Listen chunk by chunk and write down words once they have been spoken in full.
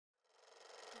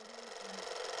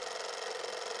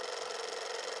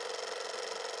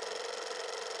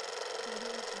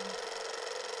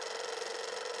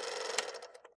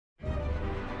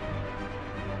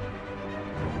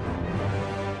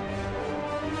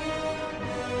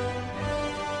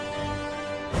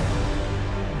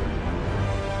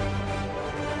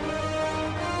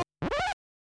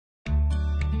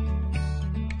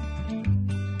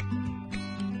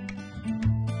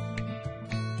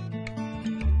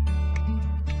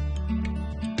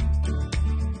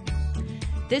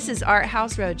This is Art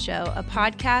House Roadshow, a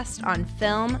podcast on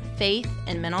film, faith,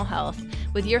 and mental health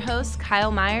with your hosts Kyle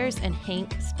Myers and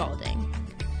Hank Spaulding.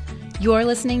 You're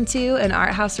listening to an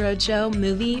Art House Roadshow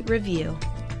movie review.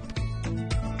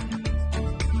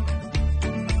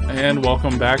 And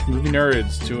welcome back, movie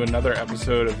nerds, to another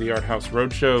episode of the Art House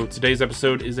Roadshow. Today's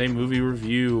episode is a movie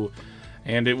review,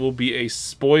 and it will be a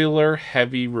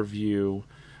spoiler-heavy review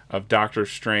of Doctor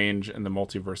Strange and the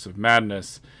Multiverse of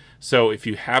Madness. So if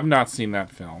you have not seen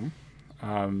that film,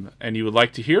 and you would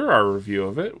like to hear our review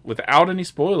of it without any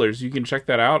spoilers, you can check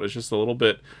that out. It's just a little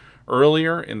bit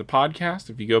earlier in the podcast.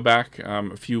 If you go back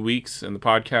a few weeks in the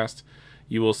podcast,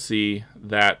 you will see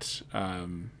that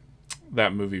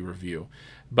that movie review.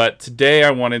 But today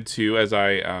I wanted to, as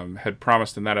I had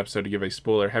promised in that episode, to give a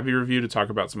spoiler-heavy review to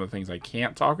talk about some of the things I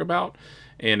can't talk about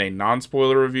in a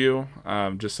non-spoiler review,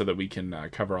 just so that we can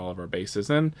cover all of our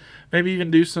bases and maybe even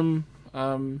do some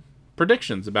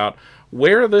predictions about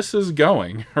where this is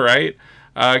going, right?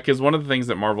 Because one of the things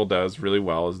that Marvel does really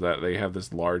well is that they have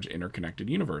this large interconnected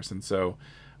universe. And so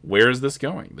where is this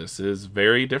going? This is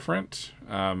very different.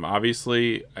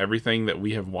 Obviously, everything that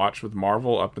we have watched with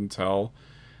Marvel up until,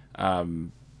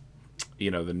 the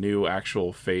new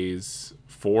actual Phase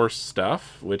 4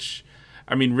 stuff, which,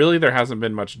 I mean, really there hasn't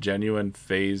been much genuine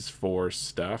Phase 4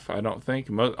 stuff, I don't think.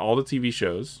 All the TV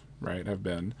shows, right, have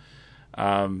been.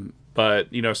 But,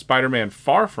 Spider-Man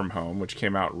Far From Home, which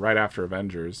came out right after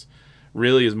Avengers,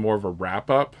 really is more of a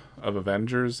wrap-up of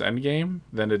Avengers Endgame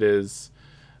than it is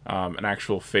an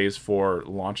actual Phase 4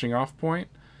 launching off point,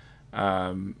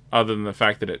 other than the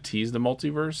fact that it teased the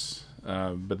multiverse,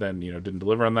 but then, didn't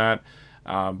deliver on that.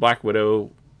 Black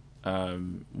Widow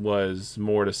was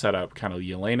more to set up kind of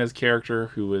Yelena's character,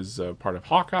 who was part of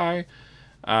Hawkeye,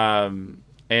 and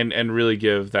really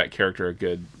give that character a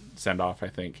good send-off, I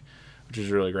think, which is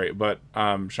really great. But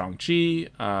Shang-Chi,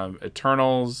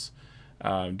 Eternals,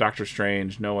 Doctor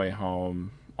Strange, No Way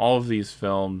Home, all of these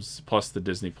films, plus the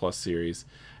Disney Plus series,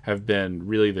 have been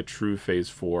really the true Phase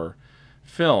 4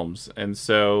 films. And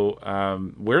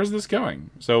so where is this going?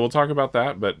 So we'll talk about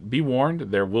that, but be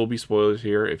warned, there will be spoilers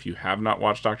here. If you have not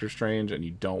watched Doctor Strange and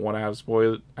you don't want to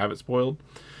have it spoiled,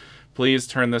 please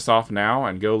turn this off now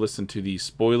and go listen to the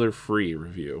spoiler-free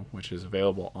review, which is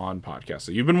available on podcast.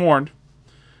 So you've been warned.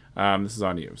 This is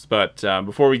on you. But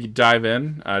before we dive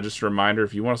in, just a reminder,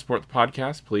 if you want to support the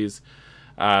podcast, please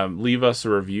leave us a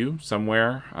review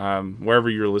somewhere, wherever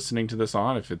you're listening to this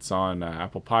on. If it's on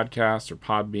Apple Podcasts or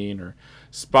Podbean or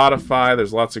Spotify,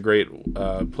 there's lots of great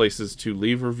places to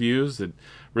leave reviews. It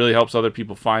really helps other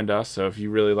people find us. So if you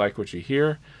really like what you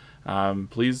hear,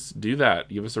 please do that.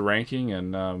 Give us a ranking,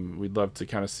 and we'd love to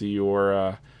kind of see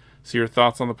your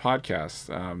thoughts on the podcast.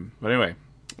 But anyway,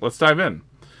 let's dive in.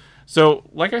 So,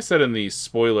 like I said in the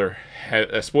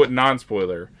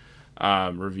non-spoiler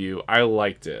review, I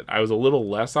liked it. I was a little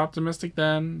less optimistic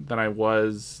than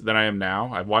I am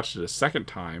now. I've watched it a second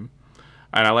time,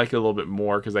 and I like it a little bit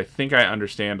more because I think I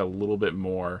understand a little bit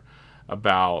more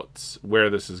about where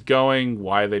this is going,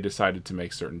 why they decided to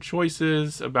make certain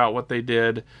choices about what they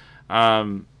did,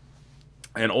 and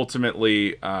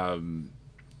ultimately, where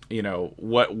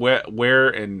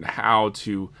and how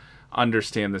to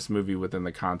understand this movie within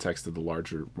the context of the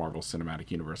larger Marvel Cinematic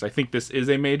Universe. I think this is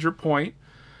a major point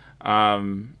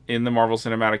in the Marvel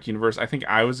Cinematic Universe. I think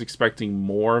I was expecting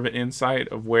more of an insight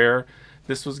of where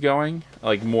this was going,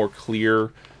 like more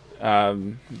clear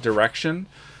direction,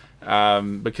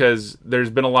 because there's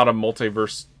been a lot of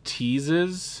multiverse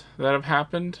teases that have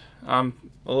happened a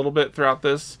little bit throughout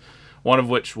this, one of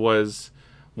which was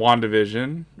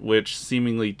Wandavision, which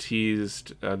seemingly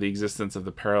teased the existence of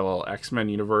the parallel X-Men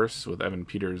universe with Evan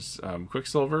Peters'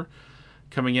 Quicksilver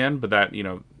coming in, but that,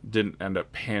 didn't end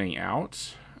up panning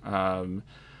out. And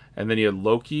then you had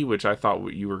Loki, which I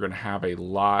thought you were going to have a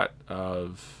lot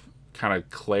of kind of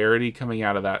clarity coming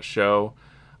out of that show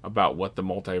about what the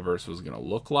multiverse was going to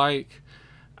look like,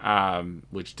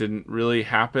 which didn't really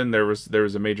happen. There was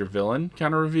a major villain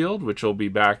kind of revealed, which will be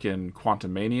back in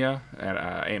Quantumania and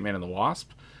Ant-Man and the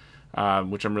Wasp,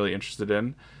 which I'm really interested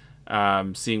in,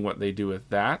 seeing what they do with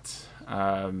that.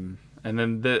 And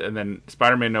then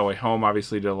Spider-Man No Way Home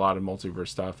obviously did a lot of multiverse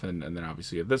stuff, and then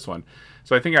obviously you have this one.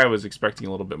 So I think I was expecting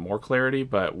a little bit more clarity,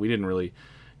 but we didn't really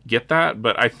get that,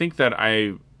 but I think that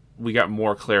we got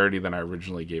more clarity than I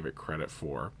originally gave it credit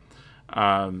for.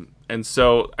 And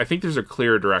so I think there's a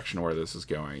clear direction where this is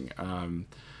going.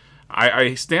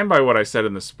 I stand by what I said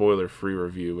in the spoiler-free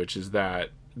review, which is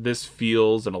that this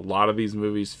feels, and a lot of these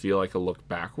movies feel like a look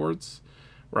backwards,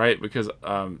 right? Because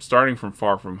starting from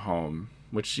Far From Home,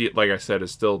 which, like I said,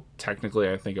 is still technically,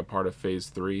 I think, a part of Phase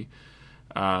 3,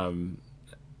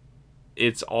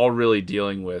 it's all really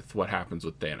dealing with what happens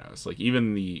with Thanos. Like,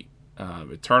 even the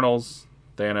Eternals,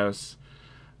 Thanos,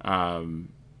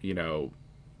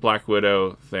 Black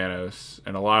Widow, Thanos,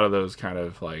 and a lot of those kind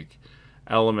of, like,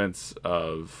 elements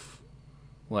of,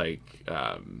 like,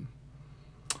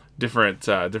 different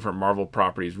Marvel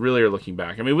properties really are looking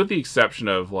back. I mean, with the exception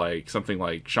of, like, something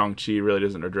like Shang-Chi really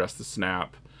doesn't address the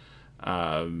snap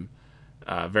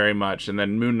very much, and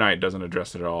then Moon Knight doesn't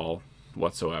address it at all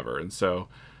whatsoever. And so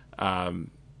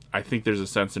I think there's a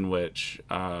sense in which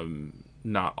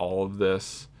not all of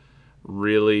this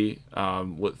really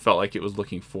felt like it was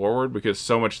looking forward, because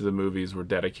so much of the movies were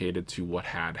dedicated to what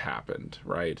had happened,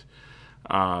 right?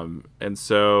 And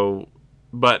so,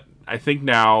 but I think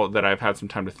now that I've had some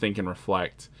time to think and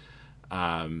reflect,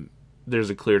 there's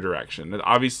a clear direction. And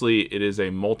obviously, it is a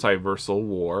multiversal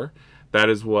war. That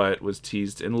is what was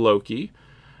teased in Loki.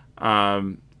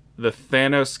 The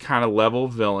Thanos kind of level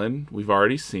villain we've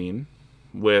already seen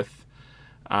with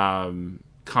Kang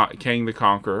the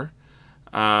Conqueror.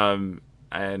 And,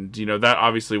 that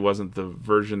obviously wasn't the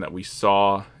version that we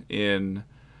saw in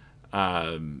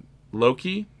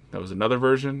Loki. That was another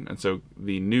version. And so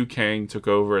the new Kang took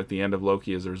over at the end of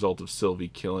Loki as a result of Sylvie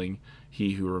killing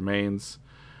He Who Remains.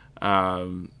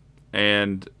 And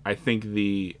I think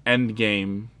the end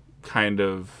game kind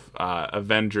of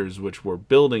Avengers, which we're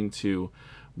building to,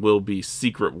 will be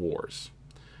Secret Wars,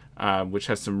 which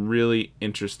has some really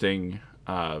interesting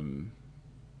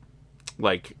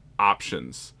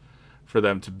options for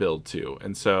them to build to.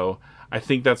 And so I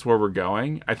think that's where we're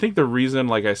going. I think the reason,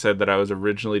 like I said, that I was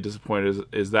originally disappointed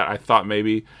is that I thought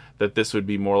maybe that this would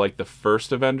be more like the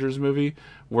first Avengers movie,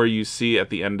 where you see at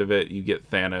the end of it, you get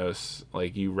Thanos,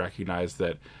 like you recognize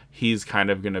that he's kind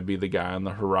of going to be the guy on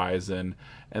the horizon.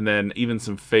 And then even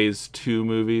some Phase 2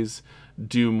 movies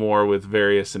do more with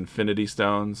various Infinity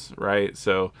Stones, right?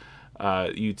 So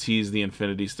you tease the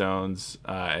Infinity Stones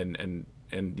and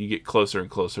you get closer and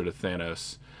closer to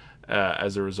Thanos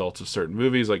as a result of certain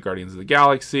movies like Guardians of the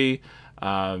Galaxy.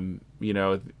 Even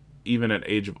at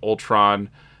Age of Ultron,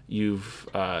 you've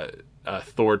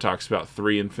Thor talks about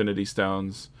 3 Infinity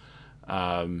Stones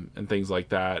and things like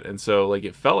that. And so, like,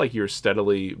 it felt like you were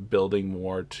steadily building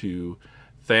more to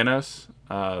Thanos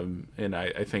in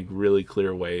I think really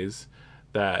clear ways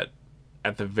that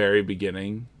at the very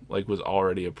beginning, like, was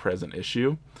already a present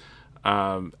issue.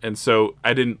 And so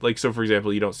I didn't so for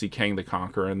example, you don't see Kang the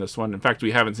Conqueror in this one. In fact,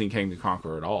 we haven't seen Kang the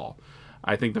Conqueror at all.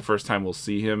 I think the first time we'll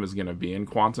see him is going to be in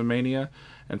Quantumania.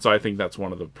 And so I think that's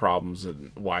one of the problems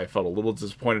and why I felt a little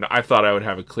disappointed. I thought I would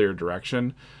have a clear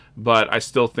direction, but I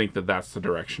still think that that's the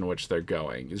direction in which they're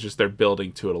going. It's just they're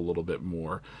building to it a little bit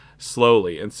more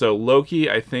slowly. And so Loki,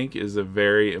 I think, is a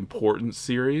very important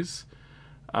series,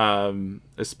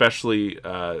 especially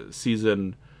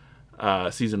season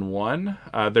 1.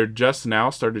 They're just now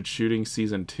started shooting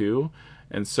season 2,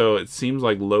 and so it seems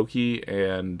like Loki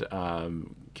and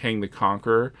Kang the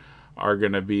Conqueror are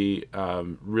going to be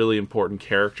really important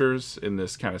characters in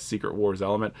this kind of Secret Wars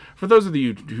element. For those of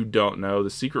you who don't know, the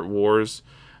Secret Wars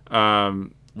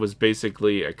was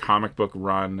basically a comic book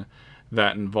run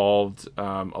that involved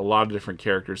a lot of different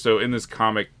characters. So in this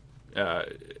comic,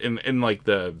 in like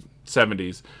the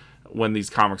 70s, when these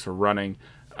comics were running,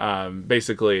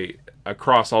 basically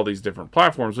across all these different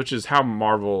platforms, which is how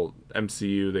Marvel the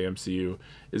MCU,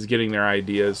 is getting their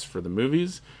ideas for the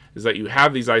movies, is that you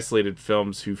have these isolated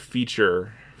films who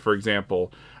feature, for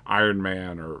example, Iron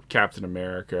Man or Captain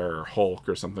America or Hulk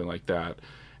or something like that.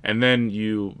 And then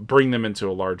you bring them into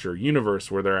a larger universe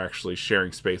where they're actually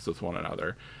sharing space with one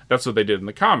another. That's what they did in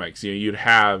the comics. You'd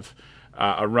have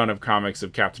a run of comics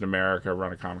of Captain America, a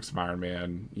run of comics of Iron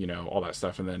Man, all that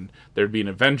stuff. And then there'd be an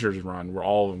Avengers run where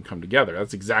all of them come together.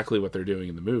 That's exactly what they're doing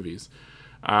in the movies.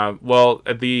 Well,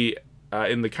 at the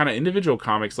in the kind of individual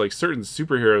comics, like, certain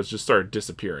superheroes just started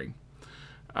disappearing.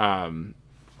 And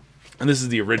this is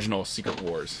the original Secret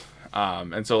Wars.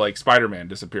 And so, like, Spider-Man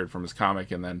disappeared from his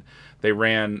comic, and then they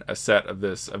ran a set of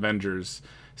this Avengers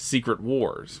Secret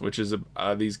Wars, which is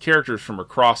these characters from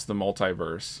across the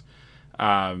multiverse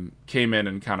came in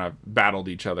and kind of battled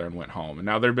each other and went home. And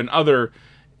now there have been other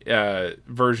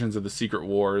versions of the Secret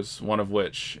Wars, one of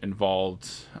which involved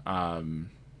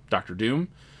Doctor Doom.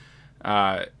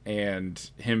 and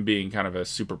him being kind of a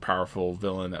super powerful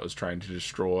villain that was trying to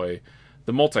destroy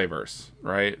the multiverse,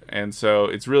 right? And so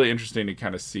it's really interesting to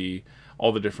kind of see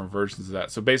all the different versions of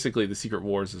that. So basically, the Secret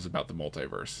Wars is about the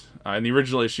multiverse. In the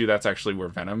original issue, that's actually where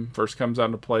Venom first comes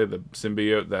onto play, the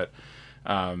symbiote that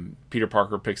Peter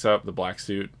Parker picks up, the black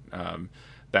suit,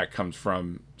 that comes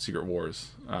from Secret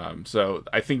Wars. So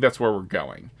I think that's where we're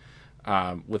going,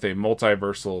 with a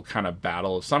multiversal kind of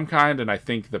battle of some kind, and I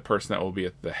think the person that will be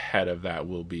at the head of that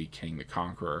will be King the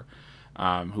Conqueror,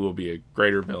 who will be a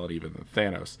greater villain even than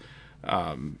Thanos.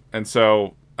 And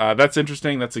so that's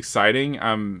interesting. That's exciting.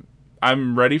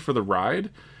 I'm ready for the ride,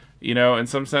 in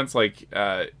some sense. Like,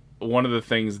 one of the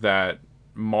things that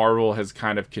Marvel has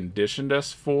kind of conditioned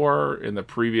us for in the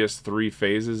previous 3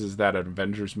 phases is that an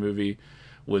Avengers movie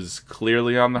was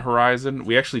clearly on the horizon.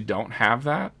 We actually don't have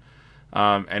that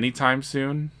anytime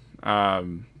soon.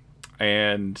 And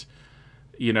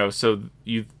so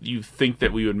you think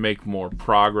that we would make more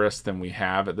progress than we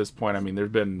have at this point. I mean,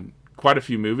 there's been quite a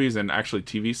few movies and actually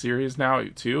TV series now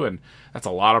too, and that's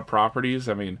a lot of properties.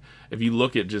 I mean, if you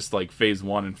look at just like phase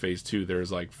 1 and phase 2,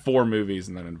 there's like 4 movies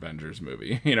and then an Avengers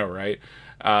movie, right?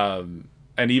 And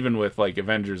even with like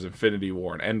Avengers Infinity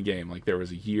War and Endgame, like there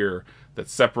was a year that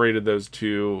separated those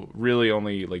two, really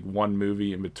only like 1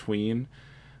 movie in between.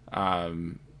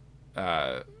 1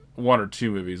 or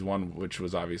 2 movies, one which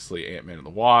was obviously Ant-Man and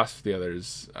the Wasp, the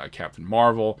other's Captain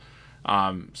Marvel.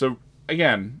 So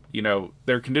again,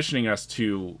 they're conditioning us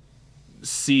to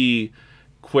see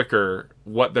quicker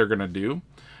what they're going to do,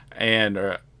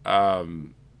 and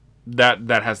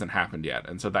that hasn't happened yet.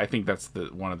 And so I think that's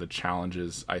one of the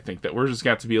challenges. I think that we're just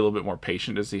got to be a little bit more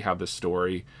patient to see how this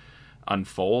story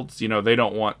unfolds. They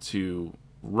don't want to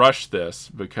rush this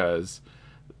because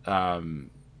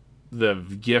the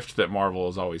gift that Marvel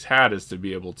has always had is to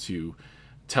be able to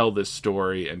tell this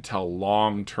story and tell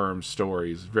long-term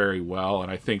stories very well. And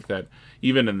I think that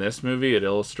even in this movie, it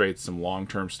illustrates some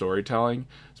long-term storytelling,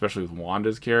 especially with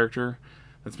Wanda's character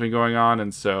that's been going on.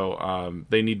 And so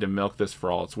they need to milk this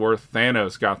for all it's worth.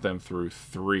 Thanos got them through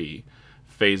 3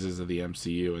 phases of the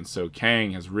MCU. And so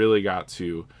Kang has really got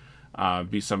to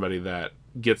be somebody that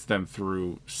gets them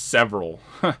through several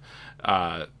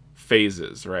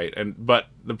phases, right? But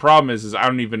the problem is I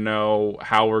don't even know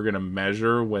how we're going to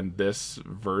measure when this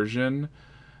version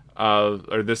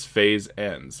or this phase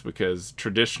ends, because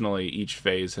traditionally each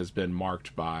phase has been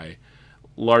marked by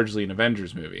largely an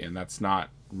Avengers movie, and that's not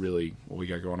really what we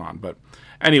got going on. But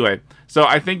anyway, so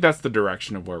I think that's the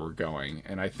direction of where we're going,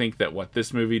 and I think that what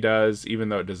this movie does, even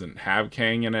though it doesn't have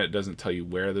Kang in it, it doesn't tell you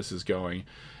where this is going.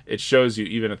 It shows you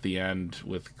even at the end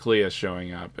with Clea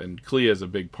showing up, and Clea is a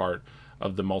big part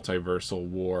of the multiversal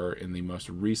war in the most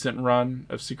recent run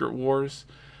of Secret Wars,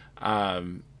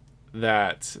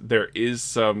 that there is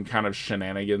some kind of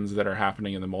shenanigans that are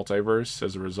happening in the multiverse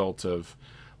as a result of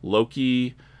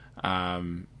Loki,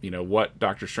 what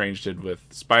Doctor Strange did with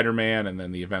Spider-Man, and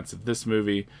then the events of this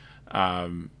movie,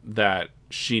 that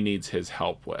she needs his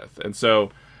help with. And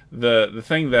so the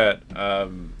thing that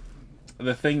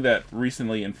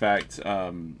recently, in fact,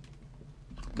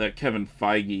 that Kevin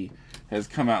Feige has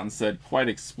come out and said quite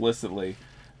explicitly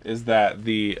is that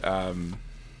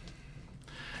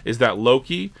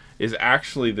Loki is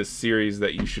actually the series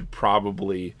that you should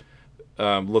probably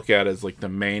look at as like the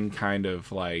main kind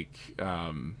of like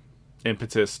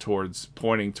impetus towards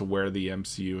pointing to where the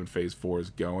MCU in Phase 4 is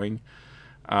going.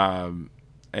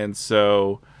 And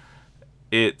so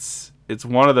it's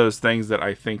one of those things that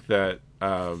I think that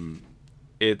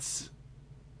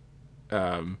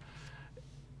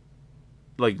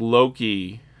like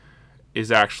Loki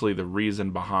is actually the reason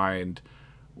behind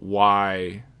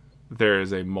why there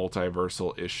is a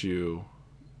multiversal issue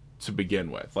to begin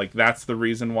with. Like, that's the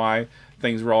reason why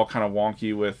things were all kind of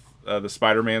wonky with the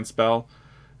Spider-Man spell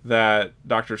that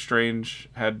Doctor Strange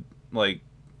had like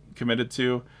committed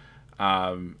to,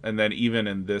 and then even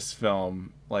in this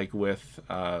film, like with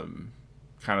kind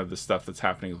of the stuff that's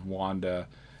happening with Wanda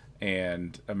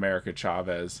and America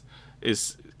Chavez,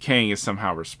 is Kang is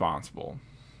somehow responsible,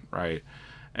 right?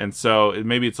 And so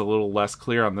maybe it's a little less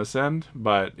clear on this end,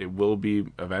 but it will be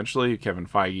eventually. Kevin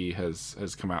Feige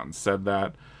has come out and said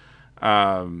that.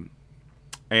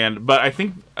 But I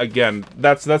think again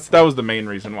that was the main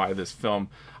reason why this film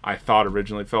I thought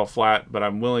originally fell flat, but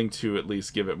I'm willing to at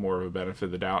least give it more of a benefit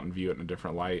of the doubt and view it in a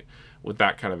different light with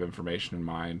that kind of information in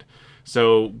mind.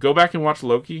 So go back and watch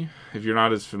Loki if you're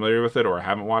not as familiar with it or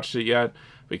haven't watched it yet,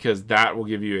 because that will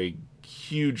give you a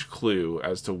huge clue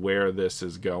as to where this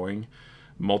is going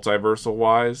multiversal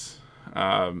wise.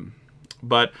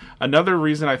 But another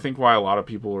reason I think why a lot of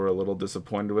people were a little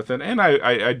disappointed with it, and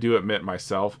I do admit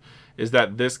myself, is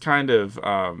that this kind of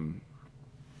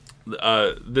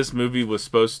this movie was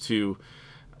supposed to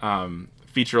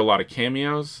feature a lot of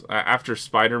cameos. After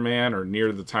Spider-Man, or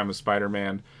near the time of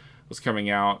Spider-Man was coming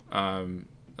out,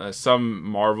 some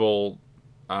Marvel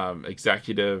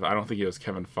executive, I don't think it was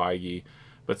Kevin Feige,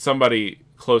 but somebody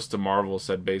close to Marvel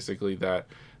said basically that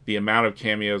the amount of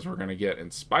cameos we're going to get in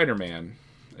Spider-Man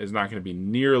is not going to be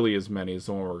nearly as many as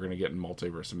the one we're going to get in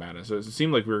Multiverse of Madness. So it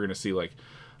seemed like we were going to see like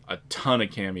a ton of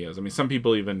cameos. I mean, some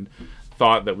people even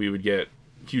thought that we would get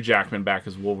Hugh Jackman back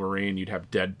as Wolverine. You'd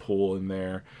have Deadpool in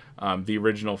there. The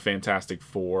original Fantastic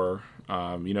Four,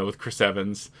 with Chris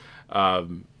Evans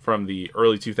from the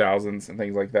early 2000s and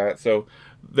things like that. So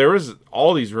there was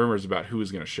all these rumors about who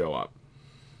was going to show up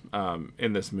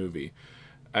in this movie.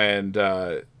 And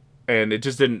it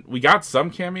just didn't. We got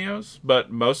some cameos,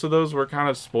 but most of those were kind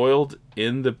of spoiled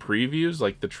in the previews,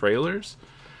 like the trailers.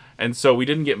 And so we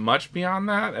didn't get much beyond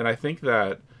that. And I think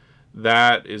that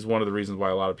is one of the reasons why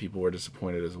a lot of people were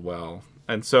disappointed as well.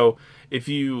 And so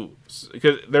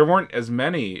because there weren't as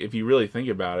many, if you really think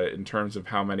about it, in terms of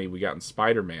how many we got in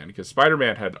Spider-Man, because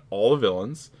Spider-Man had all the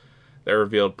villains that were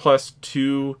revealed, plus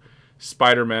 2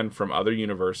 Spider-Men from other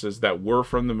universes that were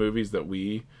from the movies that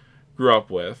we grew up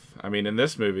with. I mean, in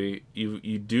this movie,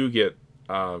 you do get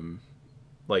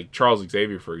like Charles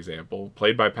Xavier, for example,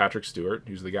 played by Patrick Stewart,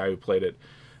 who's the guy who played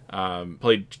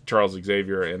Charles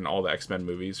Xavier in all the X-Men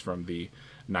movies from the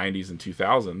 90s and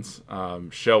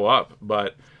 2000s, show up.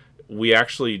 But we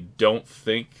actually don't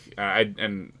think, I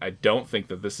don't think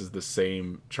that this is the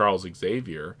same Charles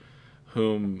Xavier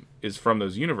whom is from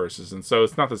those universes. And so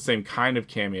it's not the same kind of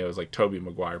cameos like Tobey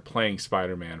Maguire playing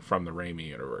Spider-Man from the Raimi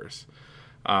universe.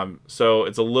 So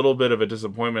it's a little bit of a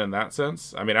disappointment in that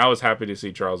sense. I mean, I was happy to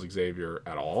see Charles Xavier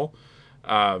at all.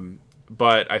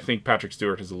 But I think Patrick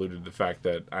Stewart has alluded to the fact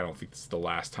that I don't think this is the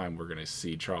last time we're going to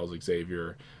see Charles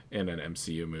Xavier in an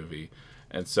MCU movie.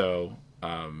 And so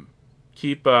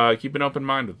keep an open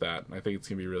mind with that. I think it's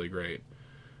going to be really great.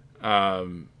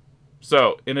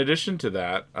 So in addition to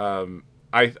that,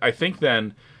 I think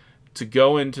then to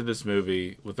go into this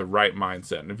movie with the right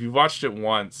mindset. And if you've watched it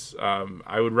once,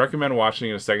 I would recommend watching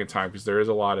it a second time because there is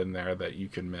a lot in there that you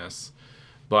can miss.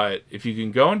 But if you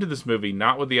can go into this movie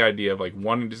not with the idea of like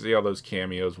wanting to see all those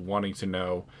cameos, wanting to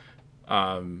know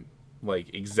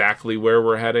like exactly where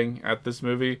we're heading at this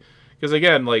movie, because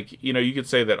again, like, you could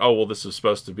say that, oh, well, this is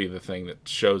supposed to be the thing that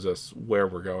shows us where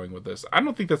we're going with this. I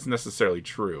don't think that's necessarily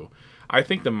true. I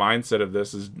think the mindset of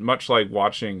this is much like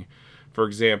watching, for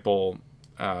example,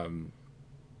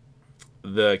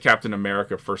 the Captain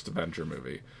America First Avenger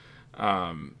movie.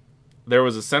 There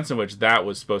was a sense in which that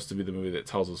was supposed to be the movie that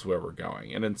tells us where we're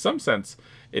going. And in some sense,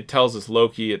 it tells us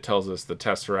Loki, it tells us the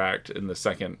Tesseract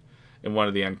in one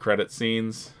of the end credit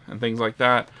scenes and things like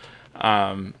that.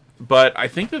 But I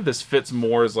think that this fits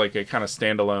more as like a kind of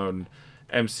standalone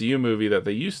MCU movie that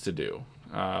they used to do,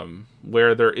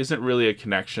 where there isn't really a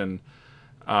connection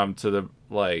to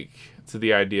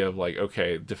the idea of like,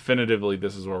 okay, definitively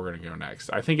this is where we're going to go next.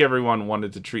 I think everyone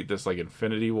wanted to treat this like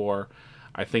Infinity War.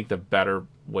 I think the better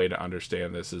way to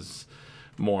understand this is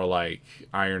more like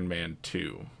Iron Man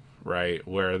 2, right?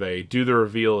 Where they do the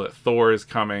reveal that Thor is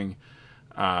coming,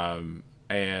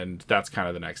 and that's kind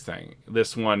of the next thing.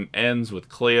 This one ends with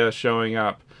Clea showing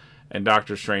up and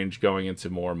Doctor Strange going into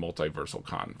more multiversal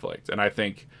conflict. And I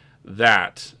think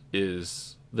that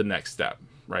is the next step,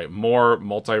 right? More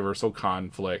multiversal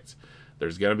conflict.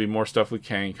 There's going to be more stuff with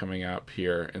Kang coming up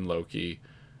here in Loki.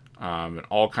 And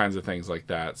all kinds of things like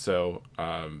that. So,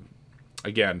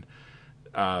 again,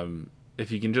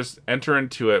 if you can just enter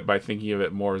into it by thinking of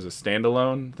it more as a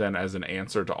standalone than as an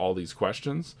answer to all these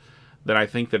questions, then I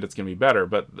think that it's going to be better.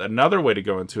 But another way to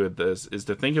go into it is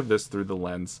to think of this through the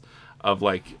lens of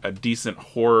like a decent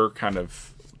horror kind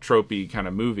of tropey kind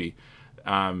of movie.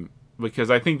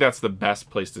 Because I think that's the best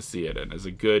place to see it in, is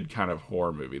a good kind of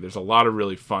horror movie. There's a lot of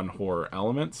really fun horror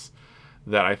elements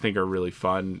that I think are really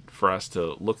fun for us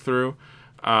to look through.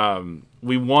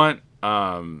 We want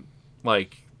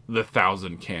like the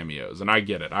 1,000 cameos, and I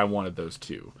get it. I wanted those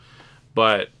too.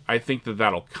 But I think that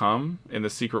that'll come in the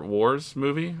Secret Wars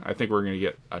movie. I think we're going to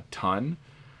get a ton.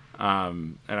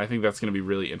 And I think that's going to be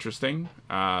really interesting.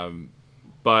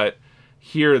 But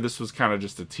here, this was kind of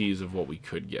just a tease of what we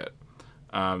could get.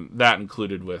 That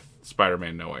included with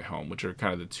Spider-Man No Way Home, which are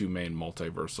kind of the 2 main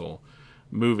multiversal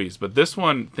movies. But this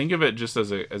one, think of it just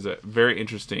as a very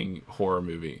interesting horror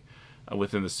movie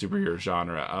within the superhero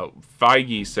genre.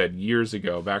 Feige said years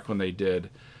ago, back when they did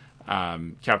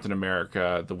Captain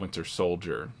America: The Winter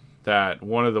Soldier, that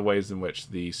one of the ways in which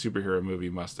the superhero movie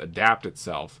must adapt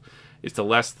itself is to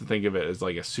less to think of it as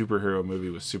like a superhero movie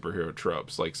with superhero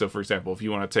tropes. Like, so for example, if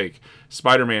you want to take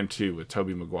Spider-Man 2 with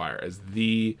Tobey Maguire as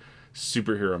the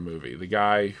superhero movie, the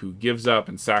guy who gives up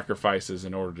and sacrifices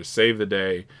in order to save the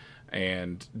day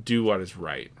and do what is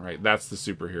right? That's the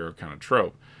superhero kind of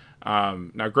trope.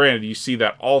 Now, granted, you see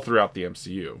that all throughout the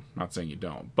MCU. I'm not saying you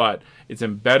don't, but it's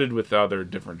embedded with other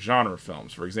different genre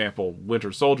films. For example,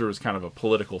 Winter Soldier was kind of a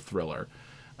political thriller.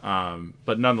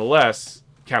 But nonetheless,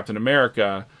 Captain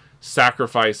America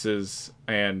sacrifices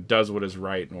and does what is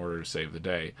right in order to save the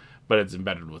day. But it's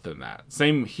embedded within that.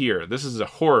 Same here. This is a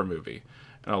horror movie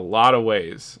in a lot of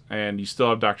ways. And you still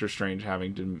have Doctor Strange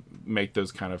having to make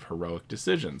those kind of heroic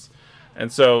decisions.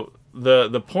 And so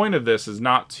the point of this is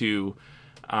not to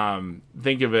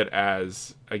think of it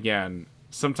as, again,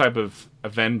 some type of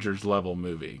Avengers level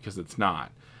movie, because it's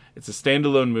not. It's a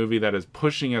standalone movie that is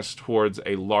pushing us towards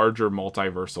a larger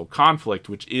multiversal conflict,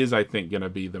 which is, I think, going to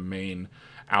be the main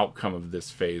outcome of this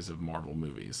phase of Marvel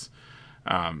movies.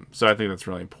 So I think that's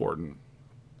really important.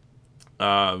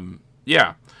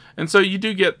 Yeah. And so you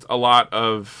do get a lot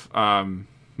of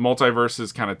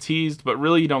multiverses kind of teased, but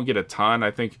really you don't get a ton.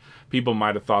 I think people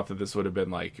might have thought that this would have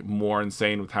been like more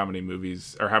insane with how many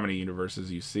movies or how many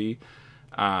universes you see.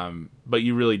 But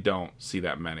you really don't see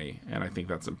that many. And I think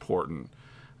that's important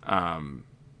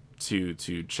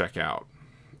to check out.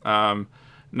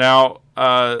 Now,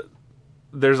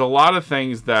 there's a lot of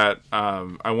things that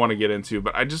I want to get into,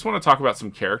 but I just want to talk about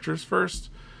some characters first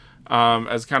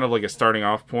as kind of like a starting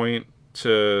off point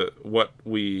to what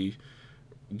we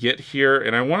get here.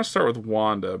 And I want to start with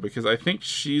Wanda because I think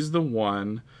she's the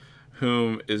one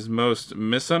whom is most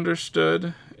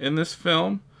misunderstood in this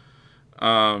film.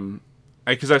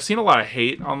 Because I've seen a lot of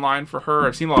hate online for her.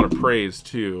 I've seen a lot of praise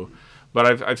too,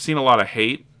 but I've seen a lot of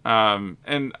hate.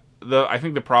 And I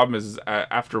think the problem is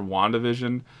after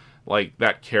WandaVision, like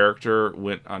that character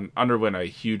underwent a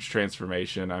huge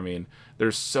transformation. I mean,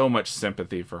 there's so much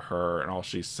sympathy for her and all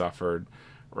she's suffered.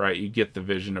 Right, you get the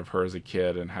vision of her as a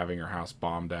kid and having her house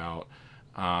bombed out.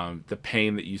 The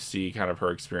pain that you see, kind of her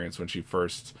experience when she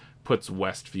first puts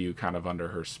Westview kind of under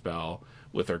her spell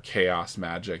with her chaos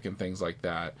magic and things like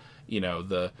that. You know,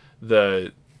 the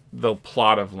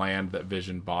plot of land that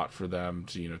Vision bought for them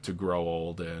to grow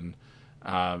old in.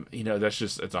 That's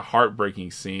just, it's a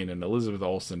heartbreaking scene, and Elizabeth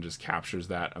Olsen just captures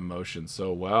that emotion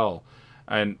so well.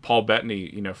 And Paul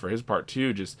Bettany, for his part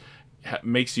too, just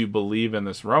makes you believe in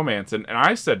this romance. And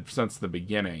I said since the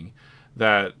beginning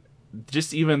that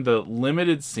just even the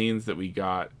limited scenes that we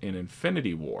got in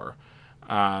Infinity War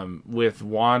with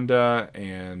Wanda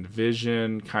and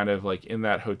Vision kind of like in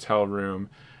that hotel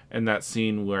room, and that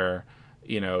scene where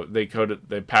they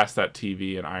pass that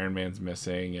TV and Iron Man's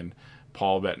missing and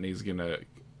Paul Bettany's gonna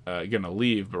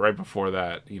leave, but right before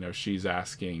that he's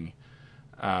asking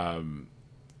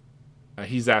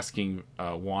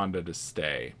Wanda to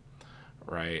stay.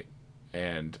 Right.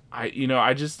 And I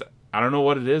don't know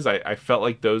what it is. I felt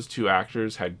like those two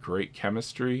actors had great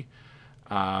chemistry.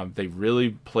 They really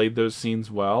played those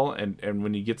scenes well. And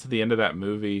when you get to the end of that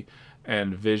movie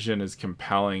and Vision is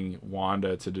compelling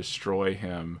Wanda to destroy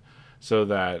him so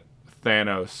that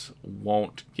Thanos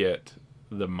won't get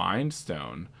the Mind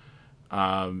Stone,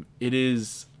 it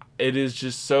is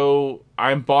just so,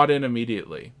 I'm bought in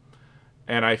immediately.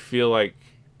 And I feel like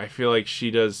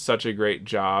she does such a great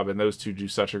job, and those two do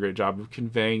such a great job of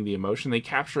conveying the emotion. They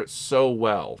capture it so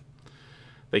well.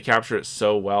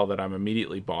 That I'm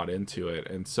immediately bought into it.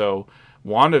 And so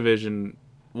WandaVision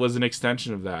was an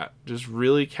extension of that, just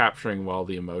really capturing well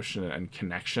the emotion and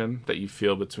connection that you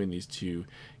feel between these two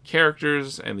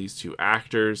characters and these two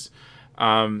actors.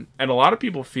 And a lot of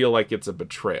people feel like it's a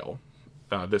betrayal,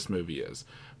 this movie is.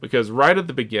 Because right at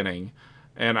the beginning,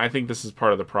 and I think this is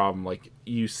part of the problem, like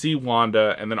you see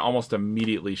Wanda and then almost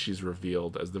immediately she's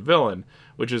revealed as the villain,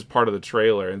 which is part of the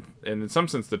trailer. And in some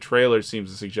sense, the trailer seems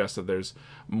to suggest that there's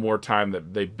more time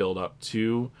that they build up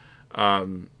to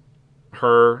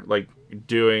her, like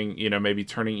doing, maybe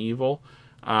turning evil.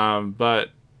 But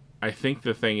I think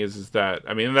the thing is that,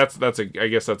 I mean, I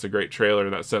guess that's a great trailer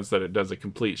in that sense that it does a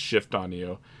complete shift on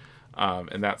you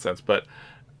in that sense. But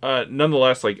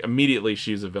nonetheless, like immediately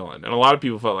she's a villain, and a lot of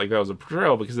people felt like that was a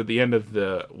portrayal because at the end of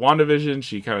the WandaVision,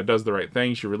 she kind of does the right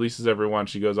thing. She releases everyone.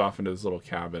 She goes off into this little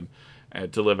cabin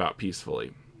to live out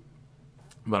peacefully.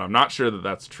 But I'm not sure that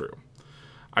that's true.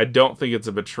 I don't think it's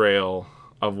a betrayal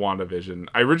of WandaVision.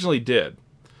 I originally did,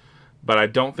 but I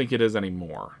don't think it is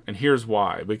anymore. And here's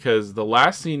why: because the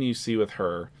last scene you see with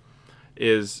her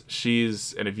is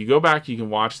and if you go back, you can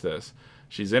watch this.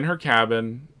 She's in her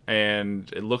cabin. And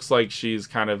it looks like she's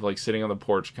kind of like sitting on the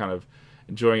porch, kind of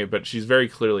enjoying it, but she's very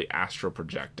clearly astral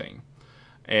projecting.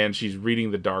 And she's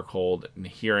reading the Darkhold and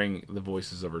hearing the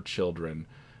voices of her children,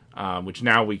 which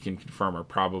now we can confirm are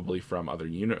probably from other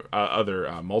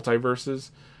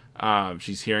multiverses.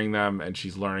 She's hearing them and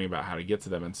she's learning about how to get to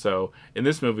them. And so in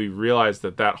this movie, we realize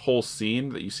that whole scene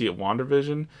that you see at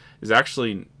Wandavision is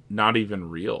actually not even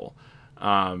real.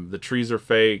 The trees are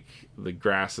fake, the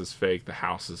grass is fake, the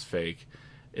house is fake.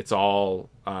 It's all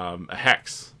a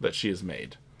hex that she has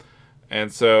made.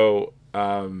 And so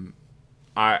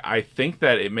I think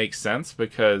that it makes sense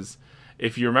because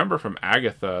if you remember from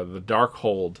Agatha, the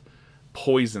Darkhold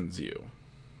poisons you,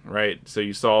 right? So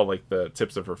you saw like the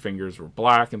tips of her fingers were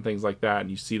black and things like that, and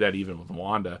you see that even with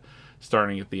Wanda,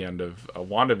 starting at the end of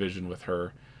WandaVision with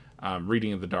her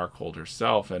reading of the Darkhold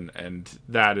herself, and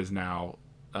that is now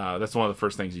that's one of the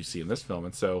first things you see in this film.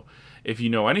 And so if you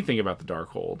know anything about the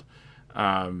Darkhold,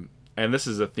 and this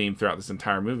is a theme throughout this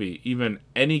entire movie, even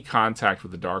any contact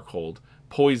with the Darkhold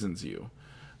poisons you.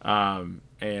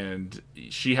 And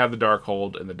she had the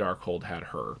Darkhold, and the Darkhold had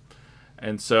her.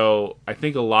 And so I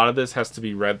think a lot of this has to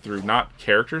be read through not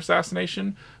character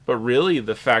assassination, but really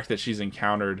the fact that she's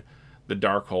encountered the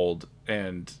Darkhold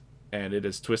and it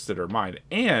has twisted her mind.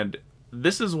 And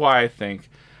this is why I think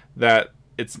that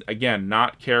it's, again,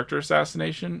 not character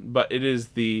assassination, but it is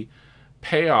the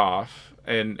payoff.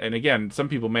 And again, some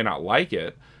people may not like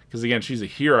it because, again, she's a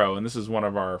hero, and this is one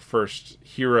of our first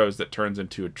heroes that turns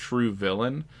into a true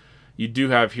villain. You do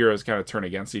have heroes kind of turn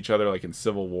against each other, like in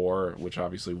Civil War, which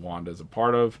obviously Wanda is a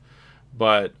part of.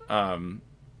 But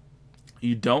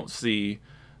you don't see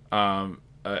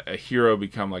a hero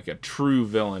become like a true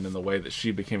villain in the way that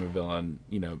she became a villain,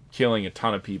 killing a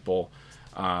ton of people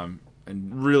in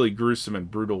really gruesome and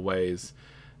brutal ways.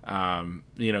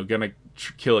 Gonna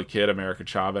kill a kid, America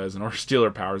Chavez, or steal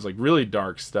her powers, like really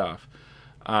dark stuff.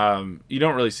 You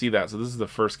don't really see that, so this is the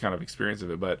first kind of experience of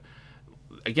it. But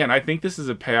again, I think this is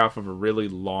a payoff of a really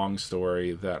long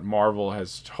story that Marvel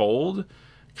has told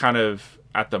kind of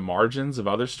at the margins of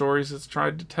other stories it's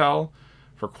tried to tell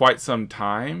for quite some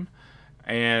time,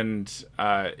 and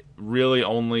really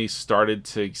only started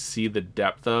to see the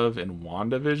depth of in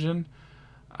WandaVision.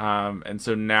 And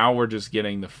so now we're just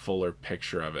getting the fuller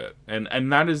picture of it.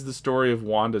 And that is the story of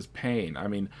Wanda's pain. I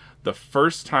mean, the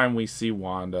first time we see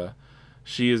Wanda,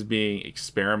 she is being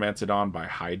experimented on by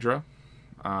Hydra.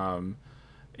 And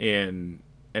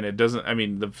it doesn't, I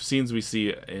mean, the scenes we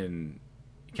see in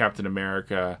Captain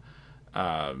America,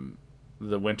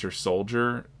 the Winter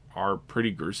Soldier, are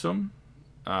pretty gruesome.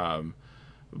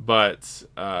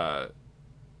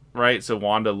 Right, so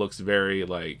Wanda looks very,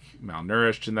 like,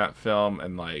 malnourished in that film,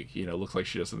 and, like, looks like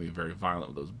she does something very violent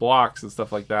with those blocks and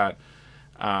stuff like that.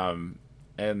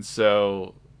 And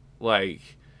so, like,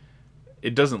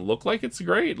 it doesn't look like it's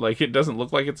great. Like, it doesn't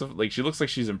look like it's like, she looks like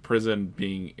she's in prison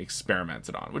being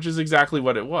experimented on, which is exactly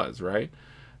what it was, right?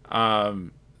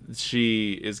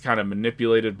 She is kind of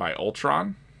manipulated by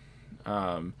Ultron.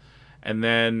 And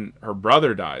then her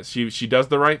brother dies. She does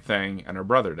the right thing, and her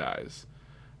brother dies,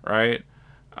 right?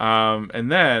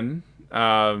 And then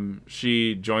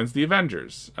she joins the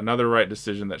Avengers, another right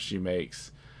decision that she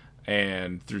makes.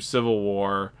 And through Civil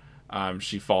War,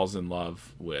 she falls in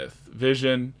love with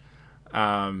Vision.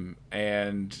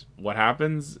 And what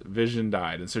happens? Vision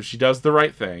died. And so she does the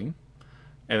right thing,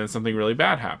 and then something really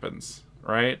bad happens,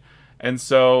 right? And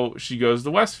so she goes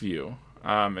to Westview,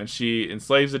 and she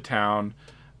enslaves a town,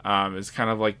 is kind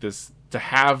of like this, to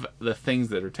have the things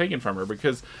that are taken from her.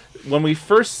 Because when we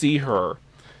first see her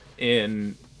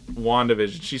in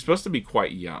WandaVision, she's supposed to be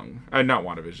quite young. Not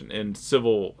WandaVision,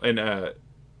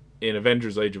 in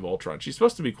Avengers Age of Ultron, she's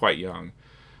supposed to be quite young.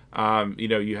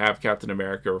 You have Captain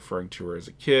America referring to her as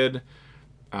a kid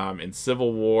in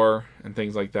Civil War and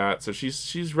things like that. So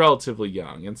she's relatively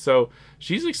young. And so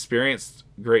she's experienced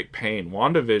great pain.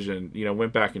 WandaVision,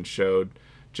 went back and showed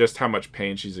just how much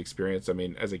pain she's experienced. I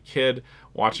mean, as a kid,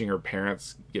 watching her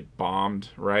parents get bombed,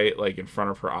 right? Like in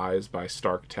front of her eyes by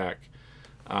Stark Tech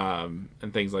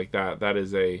and things like that. That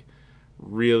is a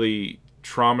really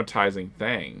traumatizing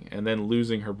thing. And then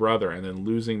losing her brother, and then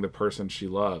losing the person she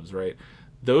loves, right?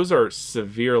 Those are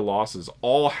severe losses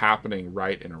all happening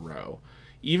right in a row.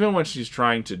 Even when she's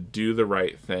trying to do the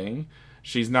right thing,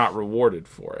 she's not rewarded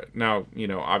for it. Now,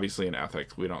 obviously in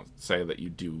ethics, we don't say that you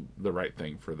do the right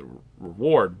thing for the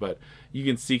reward, but you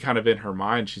can see kind of in her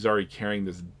mind, she's already carrying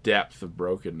this depth of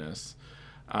brokenness.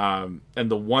 And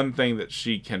the one thing that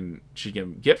she can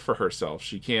get for herself,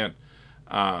 she can't,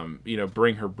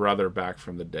 bring her brother back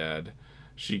from the dead.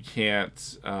 She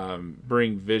can't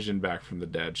bring Vision back from the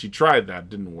dead. She tried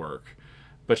that, didn't work.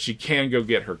 But she can go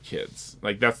get her kids.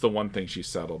 Like, that's the one thing she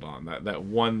settled on. That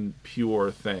one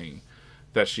pure thing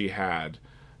that she had,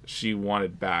 she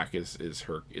wanted back is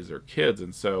her kids.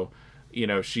 And so,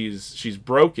 she's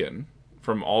broken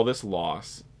from all this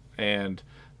loss, and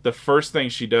the first thing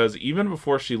she does, even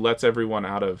before she lets everyone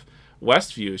out of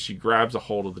Westview, is she grabs a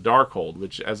hold of the Darkhold,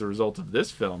 which, as a result of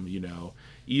this film,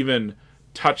 even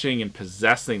touching and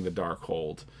possessing the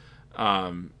Darkhold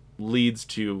leads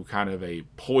to kind of a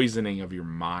poisoning of your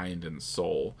mind and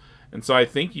soul. And so I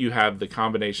think you have the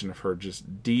combination of her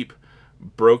just deep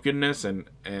brokenness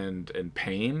and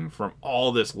pain from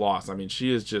all this loss. I mean,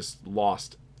 she has just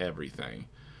lost everything.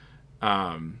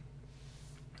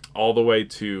 All the way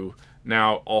to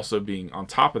now also being, on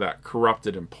top of that,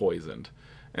 corrupted and poisoned.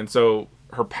 And so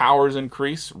her powers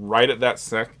increase right at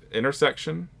that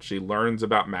intersection. She learns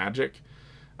about magic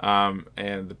and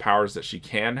the powers that she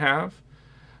can have.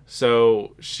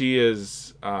 So she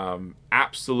is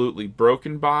absolutely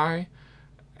broken by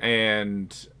her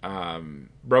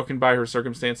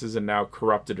circumstances, and now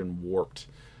corrupted and warped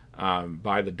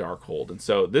by the Darkhold. And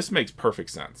so this makes perfect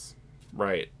sense,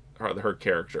 right? Her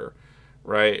character,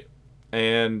 right?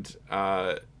 And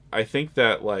I think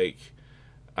that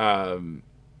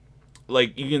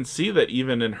you can see that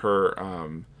even in her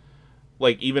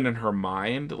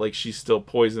mind, she's still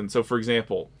poisoned. So for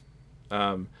example,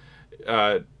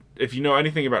 if you know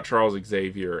anything about Charles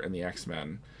Xavier and the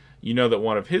X-Men, you know that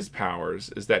one of his powers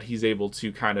is that he's able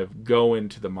to kind of go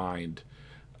into the mind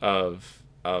of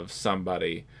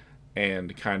somebody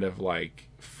and kind of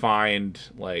find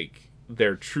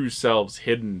their true selves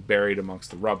hidden, buried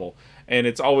amongst the rubble. And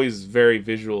it's always very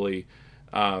visually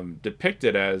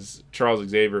depicted as Charles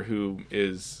Xavier, who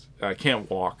is can't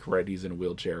walk, right? He's in a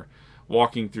wheelchair,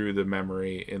 walking through the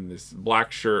memory in this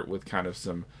black shirt with kind of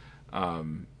some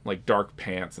dark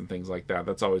pants and things like that.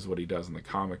 That's always what he does in the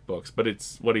comic books, but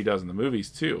it's what he does in the movies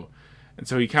too. And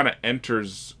so he kind of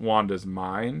enters Wanda's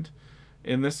mind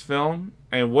in this film.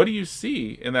 And what do you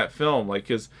see in that film?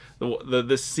 Because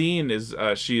the scene is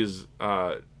she is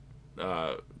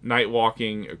night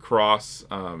walking across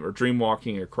or dream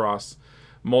walking across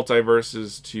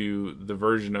multiverses to the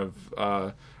version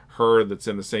of her that's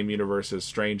in the same universe as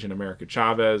Strange and America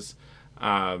Chavez.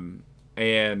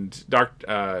 And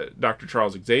Dr.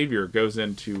 Charles Xavier goes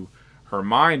into her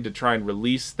mind to try and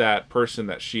release that person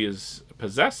that she is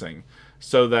possessing,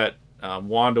 so that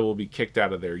Wanda will be kicked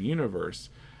out of their universe.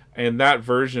 And that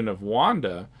version of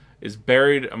Wanda is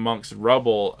buried amongst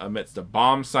rubble amidst a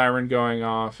bomb siren going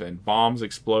off and bombs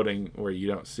exploding where you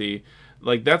don't see.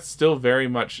 That's still very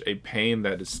much a pain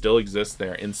that still exists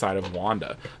there inside of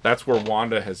Wanda. That's where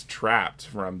Wanda has trapped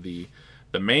from the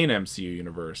main MCU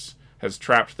universe, has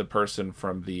trapped the person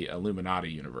from the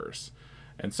Illuminati universe.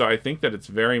 And so I think that it's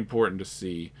very important to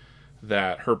see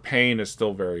that her pain is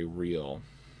still very real.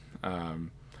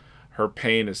 Her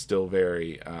pain is still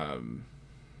very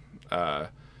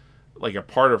a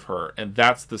part of her, and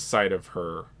that's the site of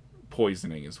her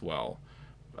poisoning as well.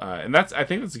 And I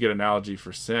think that's a good analogy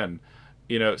for sin.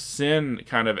 Sin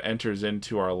kind of enters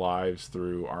into our lives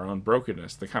through our own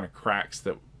brokenness, the kind of cracks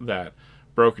that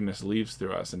brokenness leaves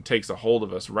through us and takes a hold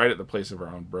of us right at the place of our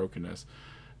own brokenness.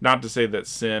 Not to say that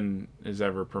sin is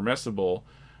ever permissible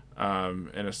in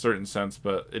a certain sense,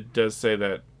 but it does say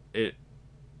that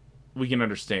we can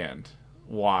understand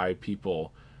why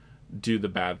people do the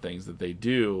bad things that they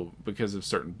do because of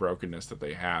certain brokenness that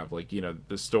they have.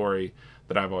 The story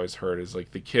that I've always heard is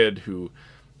the kid who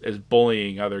is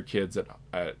bullying other kids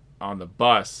on the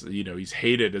bus. He's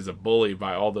hated as a bully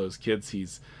by all those kids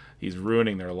he's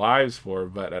ruining their lives for,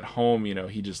 but at home,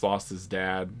 he just lost his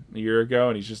dad a year ago,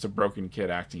 and he's just a broken kid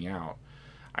acting out.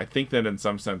 I think that in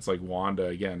some sense, Wanda,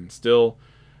 again, still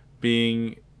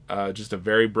being just a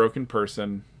very broken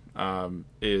person,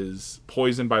 is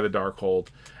poisoned by the Darkhold,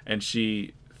 and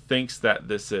she thinks that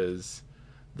this is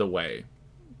the way.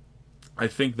 I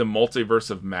think the multiverse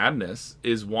of madness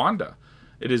is Wanda.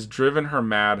 It has driven her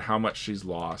mad how much she's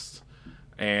lost,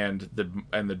 and the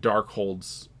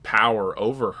Darkhold's power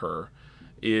over her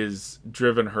is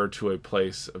driven her to a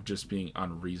place of just being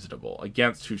unreasonable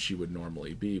against who she would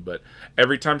normally be. But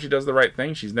every time she does the right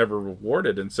thing, she's never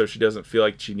rewarded, and so she doesn't feel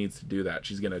like she needs to do that.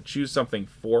 She's going to choose something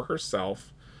for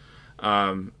herself,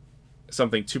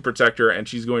 something to protect her, and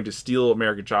she's going to steal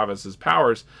America Chavez's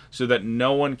powers so that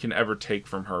no one can ever take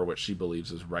from her what she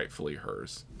believes is rightfully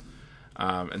hers.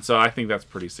 And so I think that's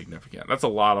pretty significant. That's a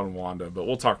lot on Wanda, but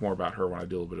we'll talk more about her when I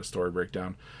do a little bit of story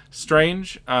breakdown.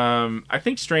 Strange. I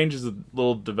think Strange is a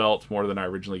little developed more than I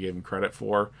originally gave him credit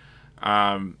for.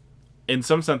 In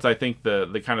some sense, I think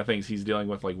the kind of things he's dealing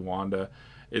with, like Wanda,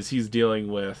 is he's dealing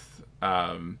with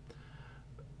the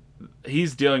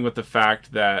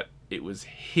fact that it was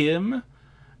him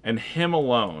and him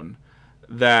alone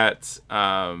that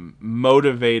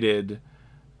motivated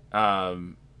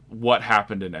what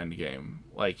happened in Endgame.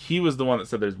 Like, he was the one that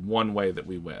said there's one way that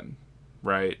we win,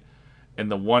 right?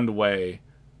 And the one way,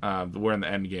 we're in the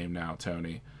Endgame now,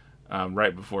 Tony,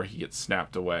 right before he gets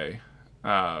snapped away.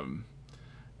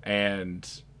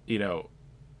 And, you know,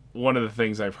 one of the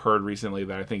things I've heard recently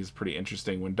that I think is pretty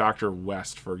interesting, when Dr.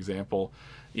 West, for example,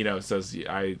 you know, says,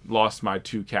 I lost my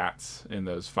 2 cats in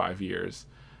those 5 years,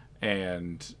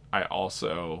 and I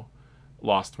also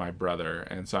lost my brother.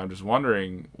 And so I'm just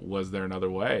wondering, was there another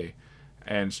way?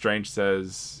 And Strange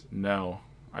says, no,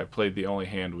 I played the only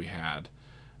hand we had.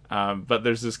 But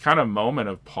there's this kind of moment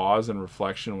of pause and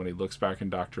reflection when he looks back in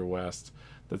Dr. West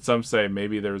that some say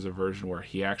maybe there was a version where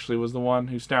he actually was the one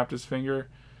who snapped his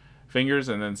fingers,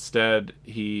 and instead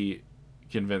he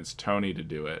convinced Tony to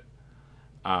do it,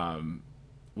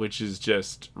 which is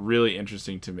just really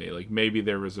interesting to me. Like, maybe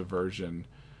there was a version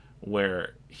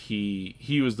where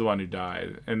he was the one who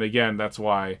died. And again, that's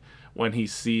why when he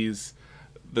sees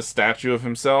the statue of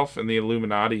himself in the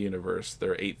Illuminati universe,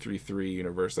 their 833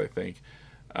 universe, I think,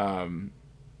 and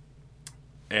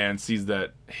sees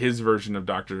that his version of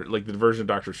the version of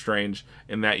Doctor Strange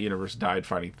in that universe died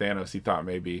fighting Thanos, he thought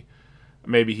maybe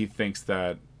he thinks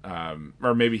that,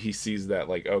 or maybe he sees that,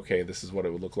 like, okay, this is what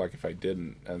it would look like if I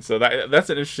didn't. And so that's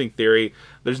an interesting theory.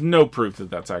 There's no proof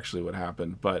that that's actually what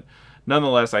happened, but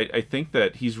nonetheless, I think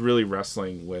that he's really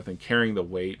wrestling with and carrying the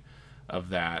weight of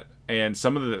that. And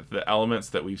some of the elements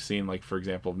that we've seen, like, for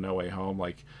example, No Way Home,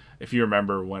 like, if you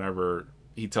remember, whenever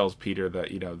he tells Peter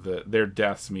that, you know, their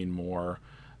deaths mean more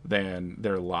than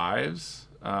their lives,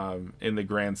 in the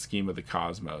grand scheme of the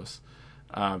cosmos.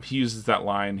 He uses that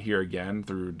line here again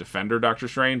through Defender Doctor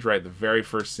Strange, right? The very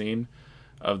first scene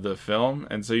of the film.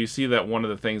 And so you see that one of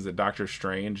the things that Doctor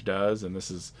Strange does, and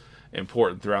this is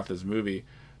important throughout this movie,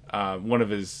 one of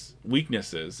his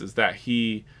weaknesses is that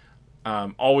he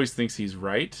always thinks he's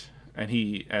right. And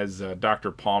he, as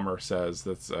Dr. Palmer says,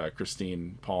 that's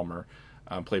Christine Palmer,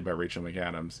 played by Rachel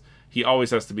McAdams, he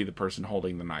always has to be the person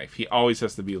holding the knife. He always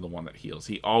has to be the one that heals.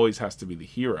 He always has to be the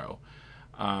hero.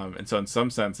 And so in some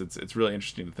sense, it's really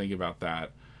interesting to think about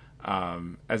that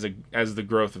as the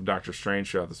growth of Doctor Strange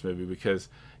throughout this movie, because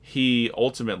he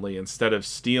ultimately, instead of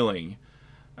stealing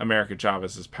America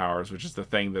Chavez's powers, which is the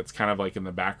thing that's kind of like in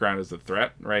the background as a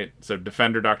threat, right? So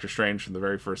Defender Doctor Strange from the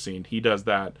very first scene, he does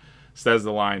that, says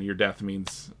the line, your death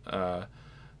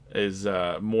is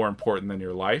more important than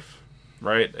your life,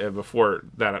 right? Before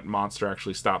that monster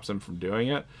actually stops him from doing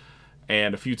it.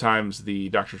 And a few times the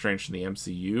Doctor Strange from the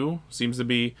MCU seems to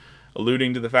be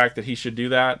alluding to the fact that he should do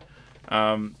that.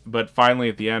 But finally,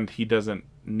 at the end, he doesn't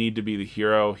need to be the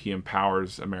hero. He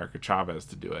empowers America Chavez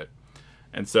to do it.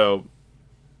 And so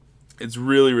it's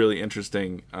really, really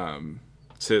interesting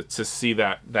to see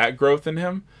that growth in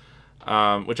him,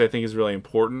 which I think is really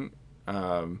important.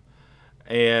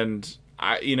 And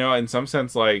I, you know, in some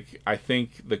sense, like, I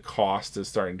think the cost is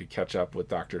starting to catch up with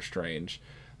Doctor Strange.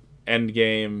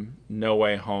 Endgame, No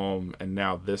Way Home, and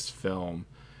now this film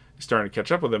is starting to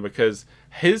catch up with him, because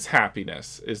his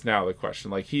happiness is now the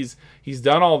question. Like, he's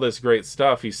done all this great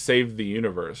stuff. He's saved the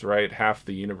universe, right? Half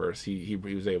the universe he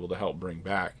was able to help bring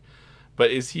back. But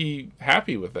is he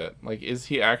happy with it? Like, is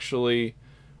he actually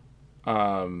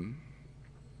happy?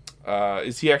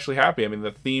 I mean,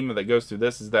 the theme that goes through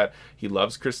this is that he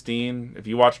loves Christine. If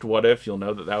you watched What If, you'll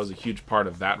know that was a huge part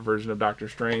of that version of Doctor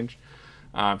Strange.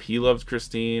 He loves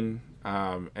Christine,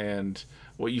 and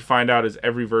what you find out is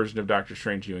every version of Doctor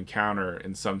Strange you encounter,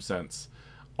 in some sense,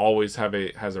 always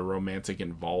has a romantic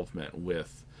involvement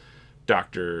with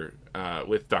Dr.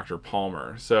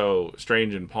 Palmer. So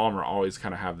Strange and Palmer always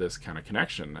kind of have this kind of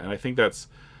connection, and I think that's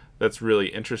really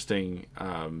interesting,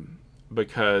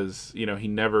 because, you know, he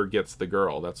never gets the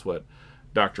girl. That's what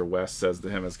Dr. West says to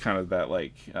him, is kind of that,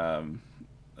 like,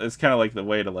 it's kind of like the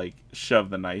way to, like, shove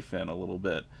the knife in a little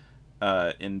bit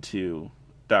into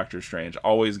Doctor Strange.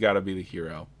 Always got to be the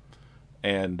hero,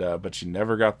 and but you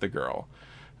never got the girl.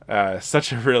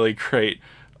 Such a really great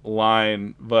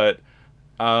line, but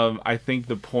I think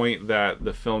the point that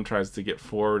the film tries to get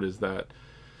forward is that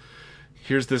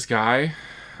here's this guy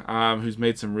who's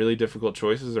made some really difficult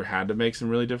choices, or had to make some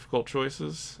really difficult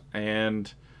choices,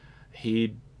 and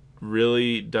he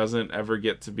really doesn't ever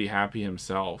get to be happy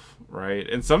himself, right?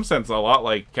 In some sense, a lot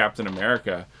like Captain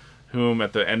America, whom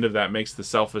at the end of that makes the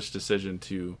selfish decision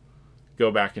to go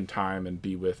back in time and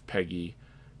be with Peggy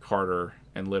Carter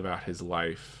and live out his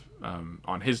life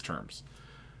on his terms,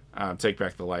 take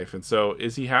back the life. And so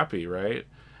is he happy, right?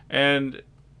 And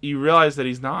you realize that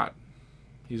he's not.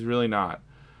 He's really not.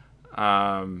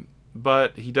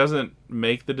 But he doesn't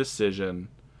make the decision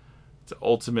to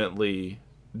ultimately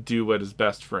do what is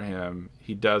best for him.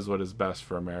 He does what is best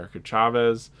for America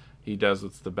Chavez. He does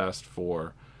what's the best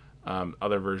for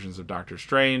other versions of Doctor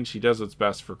Strange. He does what's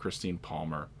best for Christine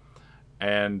Palmer.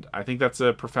 And I think that's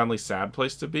a profoundly sad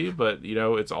place to be, but,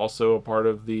 it's also a part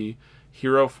of the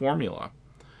hero formula.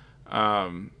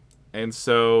 And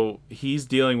so he's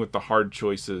dealing with the hard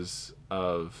choices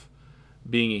of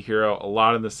being a hero a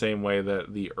lot in the same way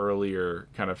that the earlier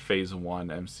kind of phase 1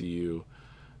 MCU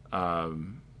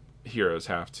heroes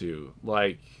have to,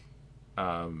 like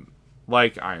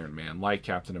Iron Man, like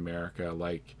Captain America,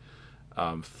 like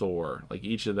Thor. Like,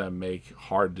 each of them make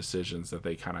hard decisions that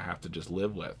they kind of have to just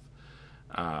live with,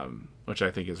 which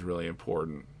I think is really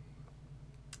important.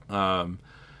 And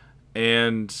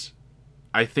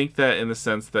I think that in the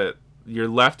sense that you're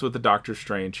left with the Doctor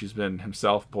Strange, who's been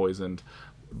himself poisoned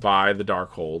by the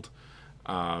Darkhold.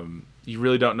 You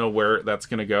really don't know where that's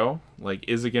going to go. Like,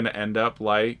 is it going to end up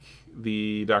like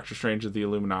the Doctor Strange of the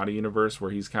Illuminati universe,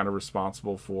 where he's kind of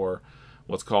responsible for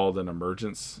what's called an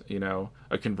emergence,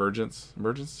 a convergence?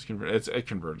 It's a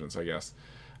convergence, I guess.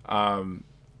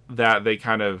 That they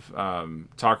kind of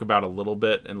talk about a little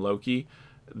bit in Loki,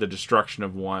 the destruction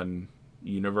of one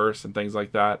universe and things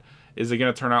like that. Is it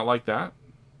going to turn out like that?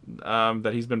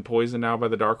 That he's been poisoned now by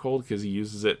the Darkhold because he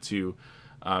uses it to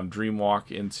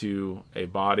dreamwalk into a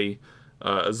body,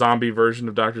 a zombie version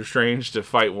of Doctor Strange, to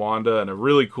fight Wanda, and a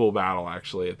really cool battle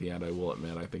actually at the end. I will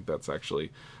admit, I think that's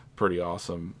actually pretty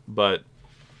awesome. But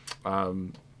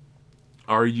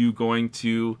are you going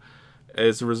to,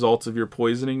 as a result of your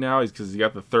poisoning now, because he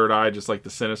got the third eye, just like the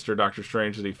sinister Doctor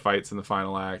Strange that he fights in the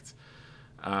final act,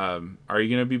 are you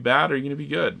going to be bad or are you going to be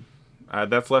good?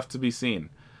 That's left to be seen.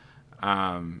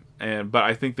 But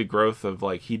I think the growth of,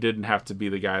 like, he didn't have to be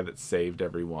the guy that saved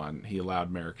everyone. He allowed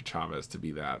America Chavez to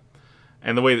be that.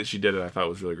 And the way that she did it, I thought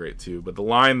was really great too. But the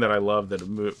line that I love that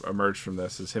emerged from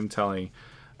this is him telling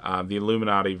the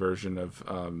Illuminati version of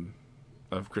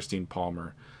Christine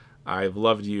Palmer, "I've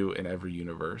loved you in every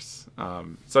universe."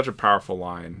 Such a powerful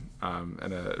line,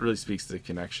 and it really speaks to the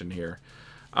connection here.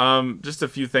 Just a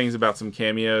few things about some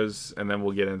cameos, and then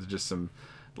we'll get into just some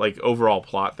like overall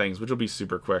plot things, which will be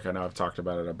super quick. I know I've talked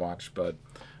about it a bunch, but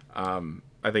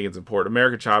I think it's important.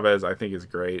 America Chavez, I think, is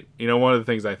great. One of the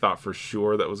things I thought for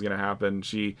sure that was going to happen,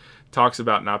 she talks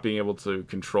about not being able to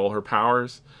control her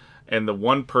powers, and the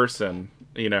one person,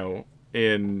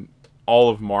 in all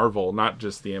of Marvel, not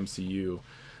just the MCU,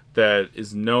 that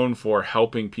is known for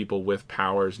helping people with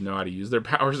powers know how to use their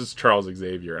powers is Charles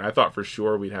Xavier. And I thought for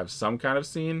sure we'd have some kind of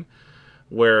scene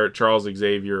where Charles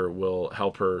Xavier will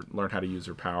help her learn how to use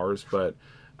her powers, but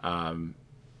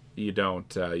we don't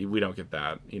get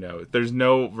that. There's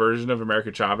no version of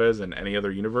America Chavez in any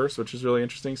other universe, which is really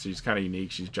interesting. So she's kind of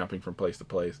unique. She's jumping from place to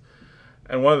place.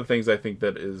 And one of the things I think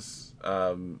that is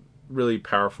really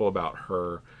powerful about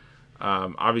her,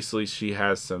 obviously she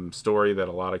has some story that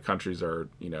a lot of countries are,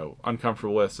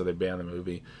 uncomfortable with, so they ban the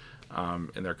movie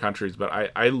in their countries. But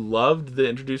I loved the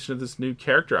introduction of this new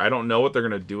character. I don't know what they're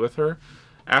going to do with her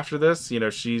after this.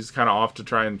 She's kind of off to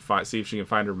try and see if she can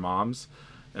find her moms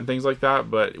and things like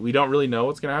that, but we don't really know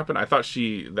what's going to happen. I thought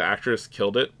the actress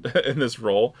killed it in this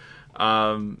role.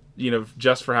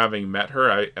 Just for having met her,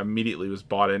 I immediately was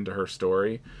bought into her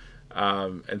story.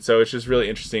 And so it's just really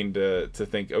interesting to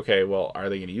think, okay, well, are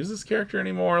they going to use this character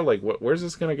anymore? Like, where's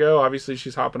this going to go? Obviously,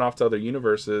 she's hopping off to other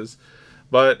universes,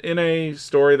 but in a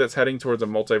story that's heading towards a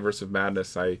multiverse of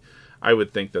madness, I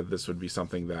would think that this would be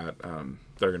something that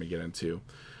they're going to get into.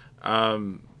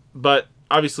 But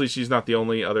obviously, she's not the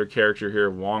only other character here.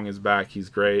 Wong is back. He's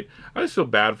great. I just feel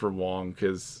bad for Wong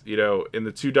because, in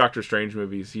the 2 Doctor Strange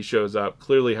movies, he shows up,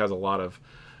 clearly has a lot of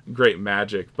great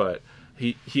magic, but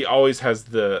he always has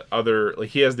the other, like,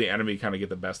 he has the enemy kind of get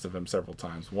the best of him several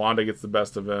times. Wanda gets the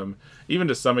best of him. Even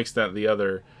to some extent, the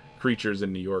other creatures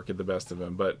in New York get the best of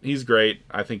him. But he's great.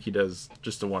 I think he does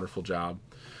just a wonderful job.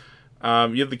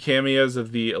 You have the cameos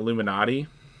of the Illuminati,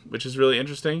 which is really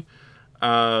interesting.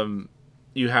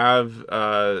 You have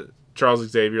Charles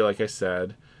Xavier, like I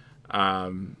said.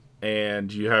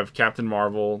 And you have Captain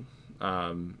Marvel,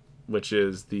 which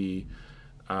is the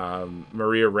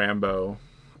Maria Rambeau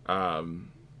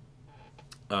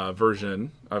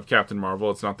version of Captain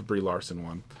Marvel. It's not the Brie Larson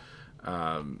one.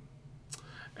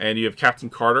 And you have Captain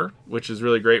Carter, which is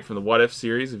really great from the What If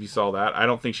series, if you saw that. I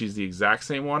don't think she's the exact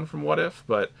same one from What If,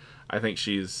 but I think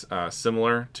she's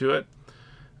similar to it.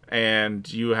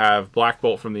 And you have Black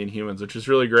Bolt from the Inhumans, which is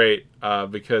really great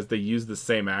because they use the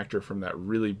same actor from that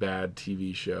really bad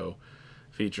TV show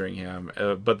featuring him.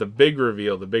 But the big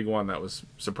reveal, the big one that was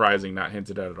surprising, not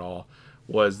hinted at all,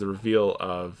 was the reveal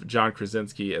of John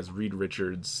Krasinski as Reed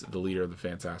Richards, the leader of the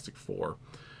Fantastic Four.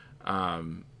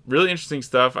 Really interesting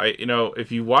stuff.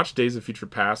 If you watch Days of Future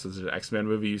Past as an X-Men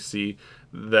movie, you see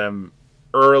them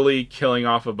early killing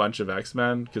off a bunch of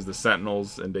X-Men because the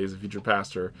Sentinels in Days of Future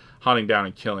Past are hunting down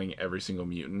and killing every single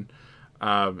mutant.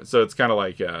 So it's kind of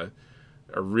like a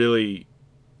really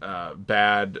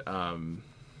bad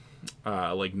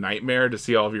like nightmare to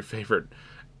see all of your favorite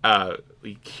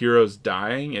heroes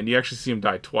dying, and you actually see them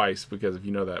die twice because if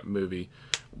you know that movie,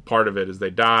 part of it is they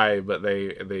die, but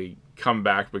they come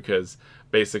back because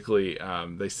basically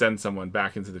they send someone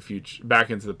back into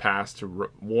the past to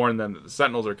warn them that the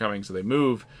Sentinels are coming, so they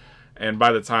move, and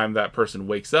by the time that person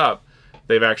wakes up,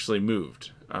 they've actually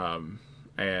moved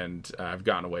and have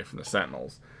gotten away from the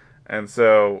Sentinels, and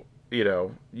so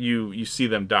you see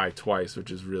them die twice,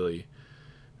 which is really,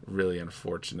 really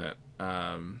unfortunate.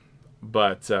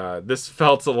 But this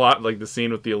felt a lot like the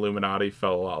scene with the Illuminati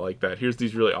felt a lot like that. Here's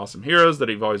these really awesome heroes that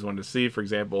you've always wanted to see. For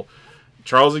example,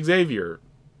 Charles Xavier,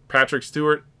 Patrick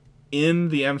Stewart in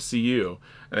the MCU,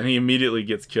 and he immediately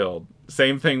gets killed.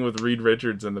 Same thing with Reed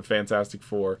Richards and the Fantastic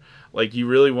Four. Like, you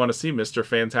really want to see Mr.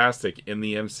 Fantastic in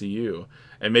the MCU.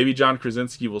 And maybe John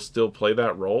Krasinski will still play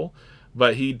that role,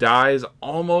 but he dies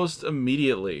almost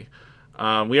immediately.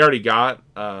 We already got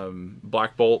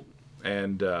Black Bolt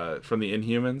and from the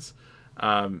Inhumans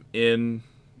in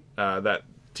that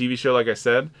TV show, like I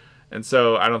said, and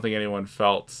so I don't think anyone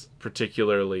felt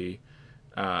particularly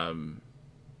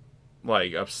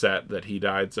like upset that he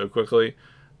died so quickly,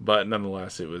 but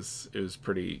nonetheless, it was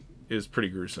pretty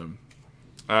gruesome.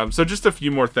 So just a few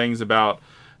more things about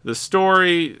the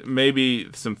story, maybe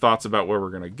some thoughts about where we're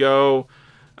gonna go,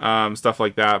 stuff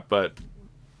like that. But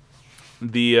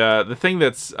the thing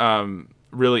that's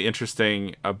really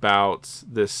interesting about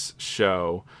this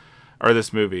show, or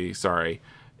this movie, sorry,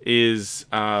 is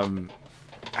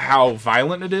how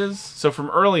violent it is. So from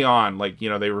early on,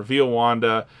 they reveal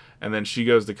Wanda, and then she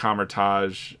goes to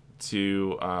Camartage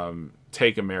to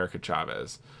take America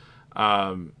Chavez.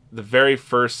 The very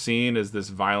first scene is this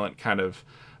violent kind of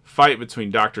fight between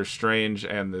Doctor Strange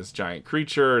and this giant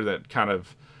creature that kind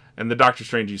of, and the Doctor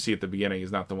Strange you see at the beginning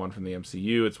is not the one from the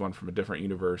MCU, it's one from a different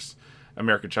universe.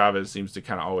 America Chavez seems to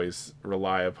kind of always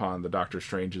rely upon the Doctor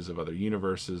Stranges of other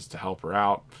universes to help her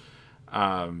out.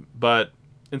 But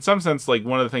in some sense,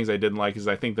 one of the things I didn't like is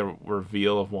I think the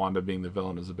reveal of Wanda being the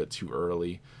villain is a bit too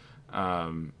early.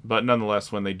 But nonetheless,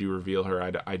 when they do reveal her,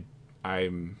 I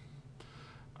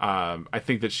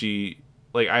think that she,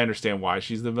 I understand why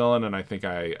she's the villain, and I think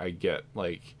I get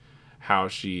how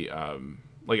she,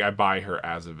 I buy her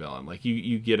as a villain.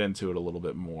 You get into it a little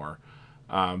bit more.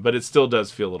 But it still does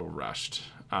feel a little rushed.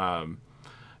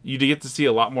 You get to see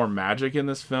a lot more magic in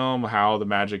this film, how the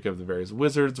magic of the various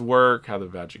wizards work, how the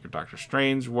magic of Doctor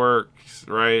Strange works,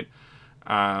 right?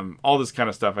 All this kind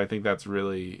of stuff. I think that's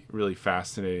really, really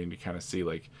fascinating to kind of see,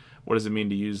 what does it mean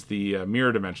to use the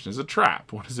mirror dimension as a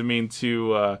trap? What does it mean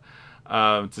to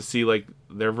see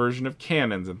their version of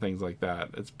cannons and things like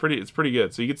that? It's pretty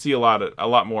good. So you get to see a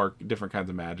lot more different kinds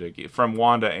of magic from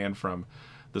Wanda and from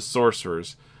the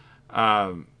sorcerers.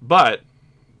 But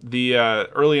the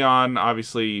early on,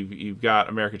 obviously, you've got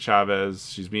America Chavez.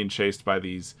 She's being chased by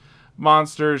these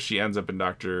monsters. She ends up in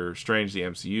Doctor Strange, the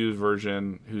MCU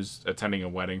version, who's attending a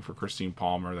wedding for Christine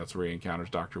Palmer. That's where he encounters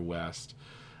Dr. West.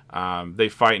 They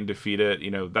fight and defeat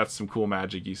it. That's some cool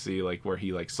magic you see, where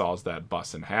he saws that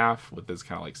bus in half with this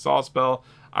kind of saw spell.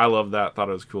 I love that. Thought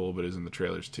it was cool, but it was in the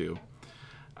trailers too.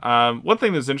 One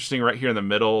thing that's interesting right here in the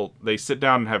middle, they sit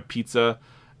down and have pizza.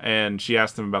 And she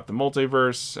asked them about the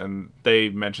multiverse, and they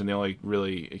mentioned the only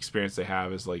really experience they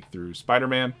have is through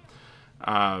Spider-Man.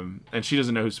 And she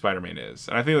doesn't know who Spider-Man is.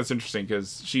 And I think that's interesting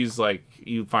because she's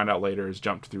you find out later, has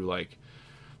jumped through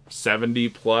 70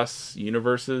 plus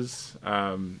universes.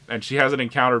 And she hasn't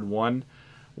encountered one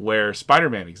where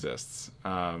Spider-Man exists.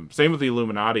 Same with the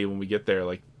Illuminati when we get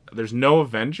there. There's no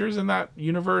Avengers in that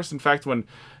universe. In fact, when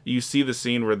you see the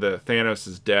scene where the Thanos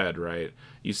is dead, right?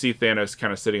 You see Thanos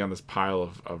kind of sitting on this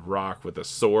pile of rock with a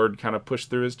sword kind of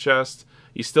pushed through his chest.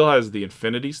 He still has the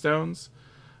Infinity Stones.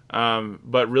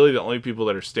 But really the only people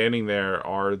that are standing there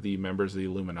are the members of the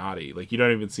Illuminati. You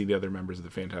don't even see the other members of the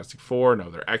Fantastic Four. No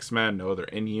other X-Men. No other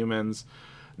Inhumans.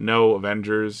 No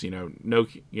Avengers.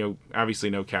 Obviously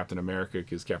no Captain America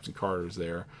because Captain Carter's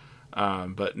there.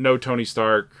 But no Tony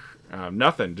Stark.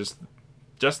 Nothing.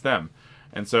 Just them.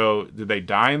 And so, did they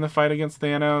die in the fight against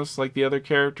Thanos like the other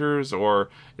characters, or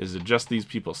is it just these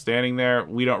people standing there?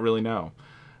 We don't really know.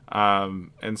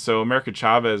 And so, America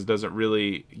Chavez doesn't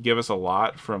really give us a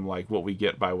lot from what we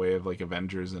get by way of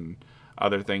Avengers and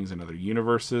other things in other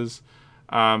universes.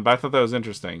 But I thought that was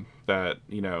interesting. That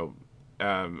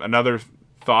another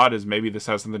thought is maybe this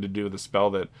has something to do with the spell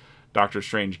that Doctor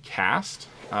Strange cast.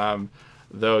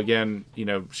 Though again,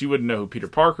 she wouldn't know who Peter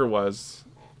Parker was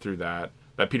through that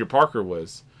Peter Parker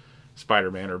was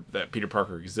Spider-Man, or that Peter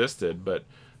Parker existed, but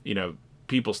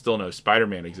people still know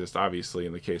Spider-Man exists, obviously,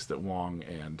 in the case that Wong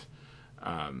and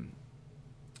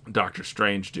Doctor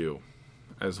Strange do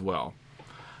as well.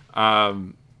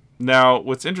 Now,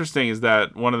 what's interesting is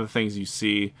that one of the things you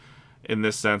see in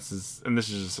this sense is, and this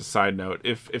is just a side note,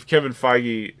 if Kevin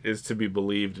Feige is to be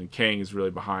believed and Kang is really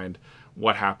behind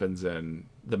what happens in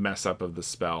the mess up of the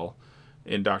spell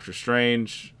in Doctor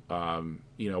Strange,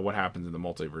 what happens in the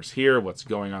multiverse here, what's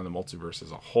going on in the multiverse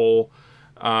as a whole,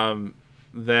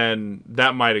 then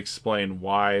that might explain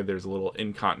why there's a little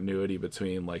incontinuity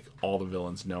between like all the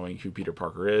villains knowing who Peter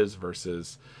Parker is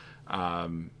versus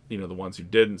the ones who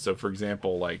didn't. So for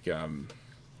example, like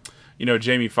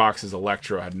Jamie Foxx's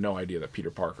Electro had no idea that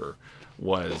Peter Parker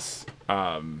was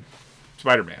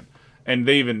Spider-Man, and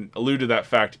they even allude to that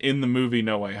fact in the movie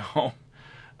No Way Home.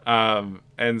 And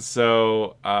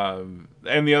the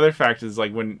other fact is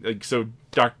like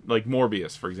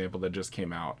Morbius, for example, that just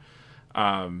came out.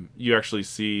 You actually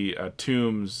see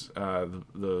Toomes,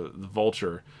 the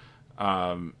Vulture,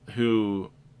 who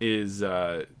is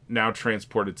now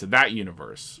transported to that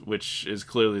universe, which is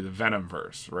clearly the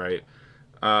Venomverse, right?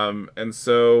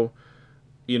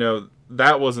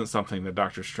 That wasn't something that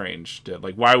Doctor Strange did.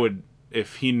 Like, why would,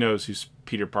 if he knows who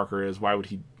Peter Parker is, why would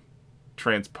he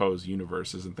transpose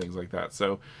universes and things like that?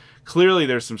 So clearly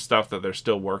there's some stuff that they're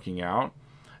still working out,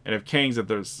 and if Kang's at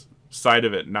the side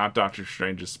of it, not Doctor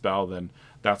Strange's spell, then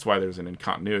that's why there's an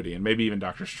incontinuity, and maybe even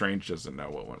Doctor Strange doesn't know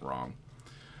what went wrong.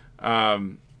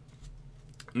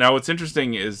 Now what's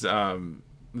interesting is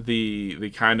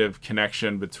the kind of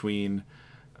connection between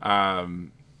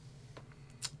Doctor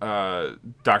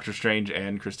Strange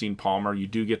and Christine Palmer. You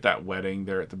do get that wedding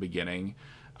there at the beginning,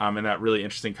 and that really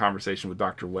interesting conversation with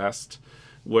Dr. West,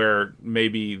 where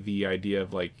maybe the idea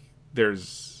of like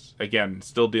there's, again,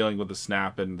 still dealing with the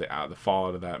snap and the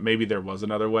fallout of that. Maybe there was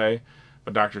another way,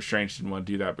 but Doctor Strange didn't want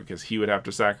to do that because he would have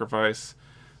to sacrifice.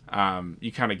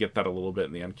 You kind of get that a little bit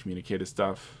in the uncommunicated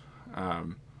stuff.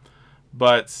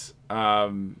 But I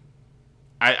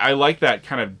like that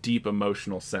kind of deep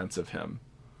emotional sense of him.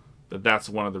 That's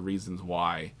one of the reasons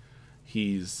why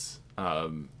he's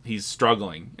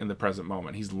struggling in the present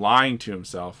moment. He's lying to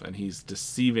himself and he's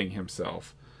deceiving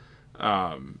himself.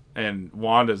 And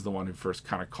Wanda's the one who first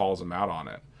kind of calls him out on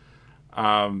it.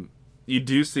 You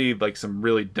do see like some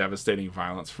really devastating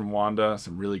violence from Wanda,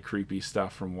 some really creepy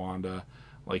stuff from Wanda.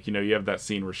 Like, you have that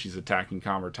scene where she's attacking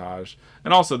Kamar-Taj.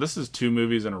 And also, this is 2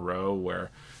 movies in a row where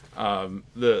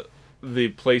the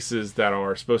places that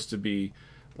are supposed to be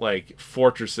like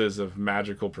fortresses of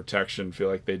magical protection feel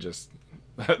like they just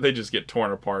get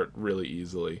torn apart really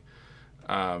easily.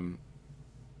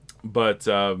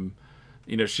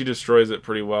 She destroys it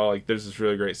pretty well. Like, there's this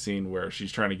really great scene where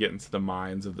she's trying to get into the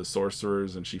minds of the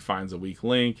sorcerers and she finds a weak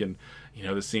link, and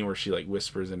the scene where she like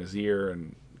whispers in his ear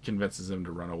and convinces him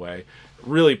to run away.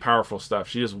 Really powerful stuff.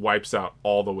 She just wipes out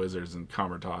all the wizards in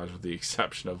Kamar-Taj with the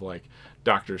exception of like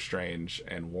Doctor Strange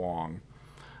and Wong.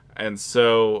 And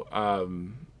so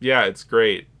it's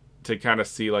great to kind of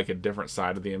see like a different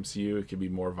side of the MCU. It can be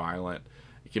more violent,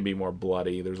 it can be more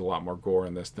bloody. There's a lot more gore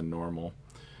in this than normal.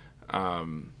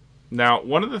 Now,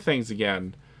 one of the things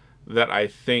again that I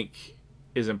think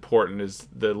is important is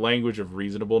the language of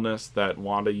reasonableness that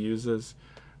Wanda uses,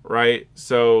 right?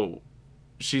 So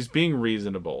she's being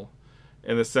reasonable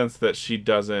in the sense that she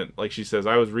doesn't, like she says,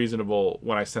 I was reasonable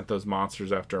when I sent those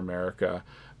monsters after America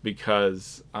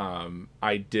because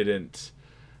I didn't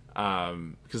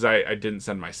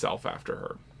send myself after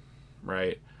her,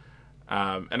 right?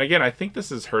 And again, I think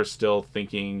this is her still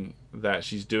thinking that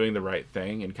she's doing the right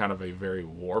thing in kind of a very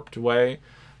warped way,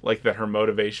 like that her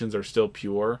motivations are still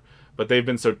pure, but they've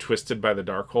been so twisted by the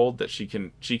Darkhold that she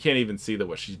can't even see that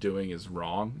what she's doing is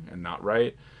wrong and not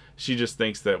right. She just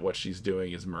thinks that what she's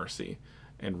doing is mercy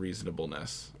and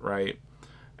reasonableness, right?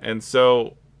 And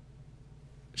so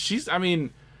she's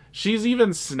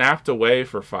even snapped away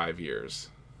for 5 years,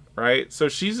 right? So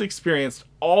she's experienced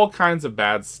all kinds of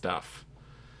bad stuff.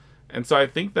 And so I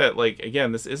think that, like,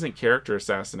 again, this isn't character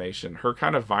assassination. Her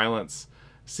kind of violence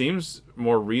seems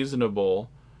more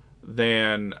reasonable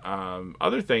than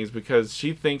other things because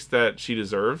she thinks that she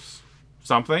deserves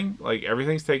something. Like,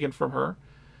 everything's taken from her.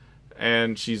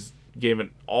 And she's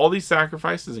given all these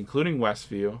sacrifices, including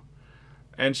Westview,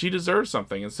 and she deserves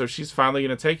something. And so she's finally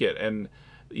going to take it. And,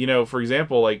 for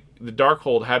example, like, the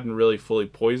Darkhold hadn't really fully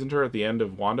poisoned her at the end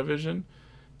of WandaVision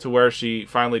to where she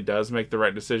finally does make the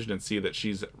right decision and see that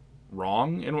she's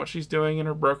wrong in what she's doing in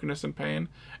her brokenness and pain.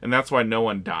 And that's why no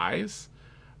one dies,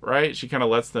 right? She kind of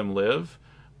lets them live.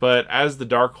 But as the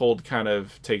Darkhold kind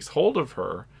of takes hold of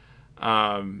her,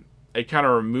 it kind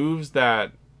of removes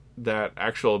that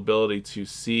actual ability to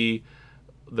see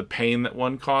the pain that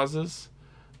one causes,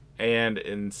 and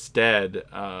instead,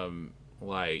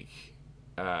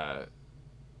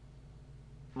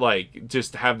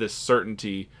 just have this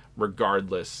certainty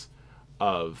regardless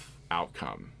of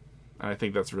outcome. And I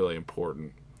think that's really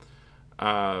important.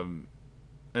 And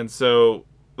so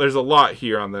there's a lot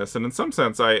here on this, and in some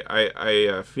sense,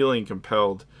 I feeling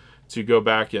compelled to go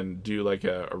back and do like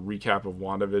a recap of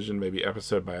WandaVision, maybe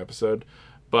episode by episode.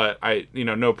 But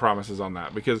no promises on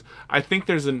that, because I think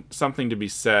there's something to be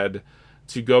said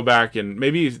to go back and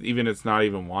maybe even it's not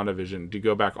even WandaVision, to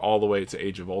go back all the way to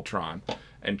Age of Ultron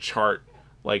and chart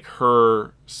like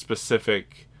her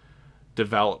specific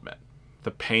development,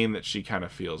 the pain that she kind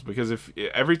of feels, because if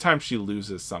every time she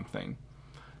loses something,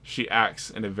 she acts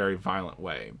in a very violent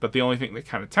way. But the only thing that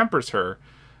kind of tempers her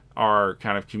are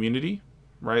kind of community,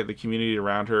 right? The community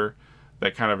around her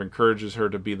that kind of encourages her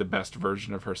to be the best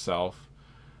version of herself.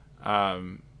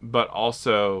 But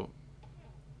also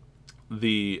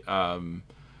the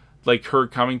like her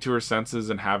coming to her senses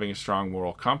and having a strong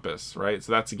moral compass, right?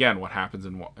 So that's again what happens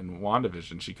in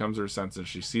WandaVision. She comes to her senses,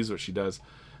 she sees what she does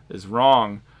is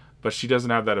wrong, but she doesn't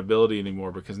have that ability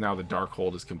anymore because now the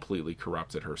Darkhold has completely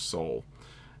corrupted her soul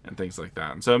and things like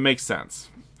that. And so it makes sense.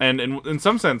 And in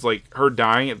some sense, like her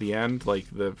dying at the end, like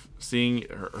seeing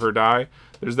her die,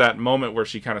 there's that moment where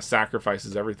she kind of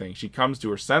sacrifices everything. She comes to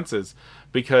her senses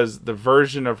because the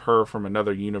version of her from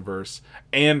another universe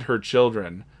and her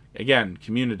children, again,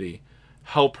 community,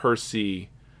 help her see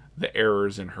the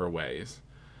errors in her ways.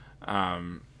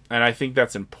 And I think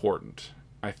that's important.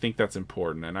 And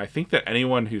I think that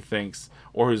anyone who thinks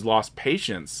or who's lost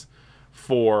patience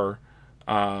for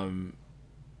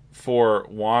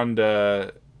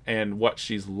Wanda and what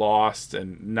she's lost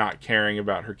and not caring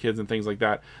about her kids and things like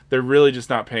that, they're really just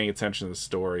not paying attention to the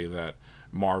story that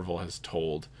Marvel has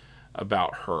told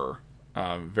about her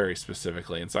very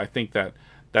specifically. And so I think that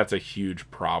that's a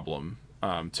huge problem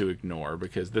to ignore,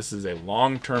 because this is a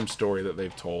long-term story that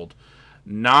they've told,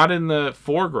 not in the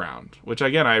foreground, which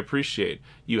again I appreciate.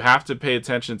 You have to pay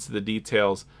attention to the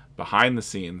details behind the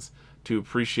scenes to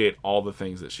appreciate all the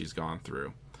things that she's gone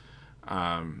through.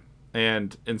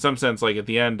 And in some sense, like at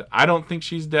the end, I don't think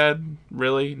she's dead,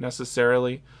 really,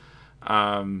 necessarily.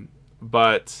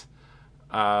 But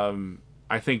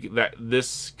I think that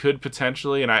this could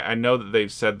potentially, and I know that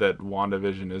they've said that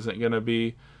WandaVision isn't going to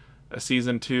be a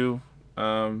season 2,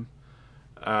 isn't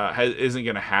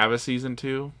going to have a season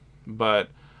 2, but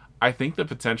I think that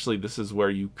potentially this is where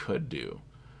you could do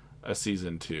a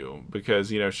season 2,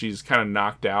 because, she's kind of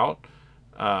knocked out,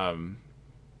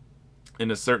 in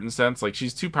a certain sense. Like,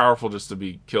 she's too powerful just to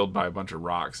be killed by a bunch of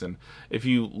rocks. And if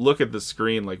you look at the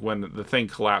screen, like when the thing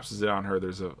collapses in on her,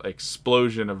 there's an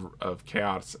explosion of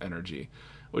chaos energy,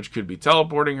 which could be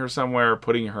teleporting her somewhere,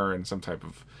 putting her in some type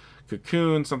of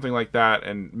cocoon, something like that.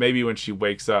 And maybe when she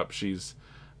wakes up, she's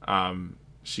and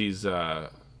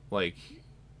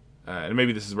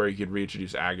maybe this is where you could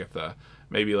reintroduce Agatha.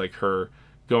 Maybe like her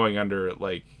going under,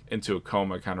 like into a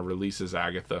coma, kind of releases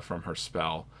Agatha from her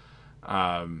spell.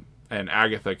 And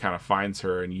Agatha kind of finds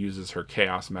her and uses her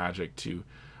chaos magic to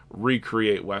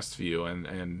recreate Westview,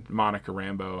 and Monica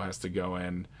Rambeau has to go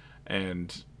in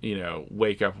and,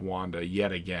 wake up Wanda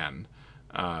yet again.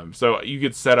 So you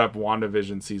could set up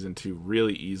WandaVision season 2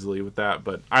 really easily with that,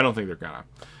 but I don't think they're gonna.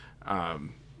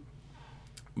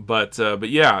 But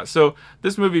yeah, so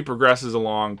this movie progresses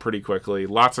along pretty quickly.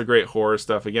 Lots of great horror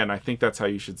stuff. Again, I think that's how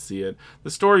you should see it.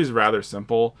 The story is rather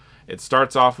simple. It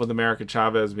starts off with America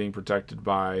Chavez being protected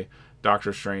by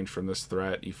Doctor Strange from this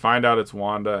threat. You find out it's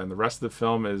Wanda, and the rest of the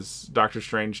film is Doctor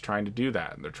Strange trying to do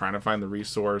that. And they're trying to find the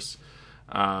resource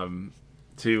to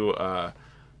the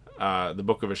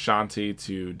Book of Ashanti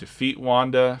to defeat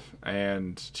Wanda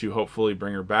and to hopefully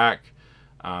bring her back.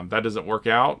 That doesn't work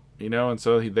out, and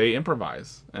so they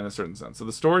improvise in a certain sense. So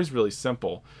the story's really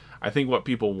simple. I think what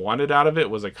people wanted out of it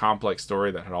was a complex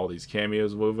story that had all these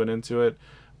cameos woven into it.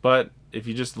 But if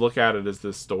you just look at it as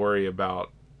this story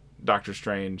about Doctor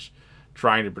Strange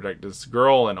trying to protect this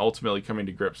girl and ultimately coming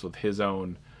to grips with his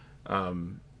own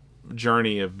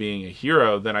journey of being a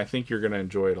hero, then I think you're going to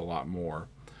enjoy it a lot more.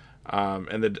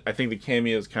 And I think the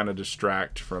cameos kind of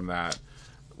distract from that,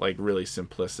 like, really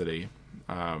simplicity.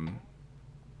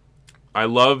 I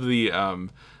love the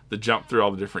jump through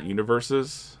all the different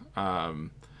universes,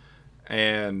 and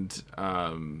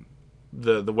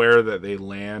the where that they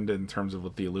land in terms of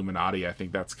with the Illuminati. I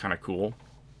think that's kind of cool.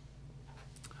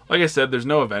 Like I said, there's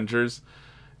no Avengers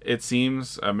it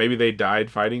seems. Maybe they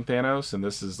died fighting Thanos, and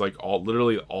this is like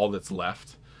literally all that's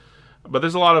left. But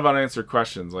there's a lot of unanswered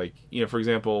questions. Like, for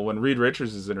example, when Reed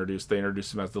Richards is introduced, they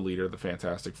introduce him as the leader of the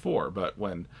Fantastic Four. But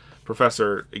when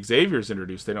Professor Xavier is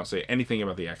introduced, they don't say anything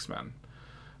about the X-Men.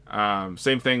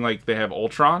 Same thing, like they have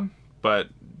Ultron, but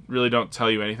really don't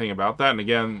tell you anything about that. And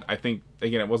again, I think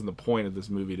it wasn't the point of this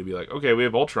movie to be like, okay, we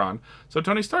have Ultron, so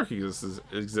Tony Stark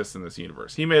exists in this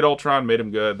universe. He made Ultron, made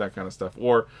him good, that kind of stuff.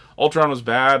 Or Ultron was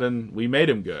bad and we made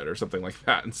him good, or something like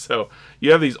that. And so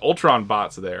you have these Ultron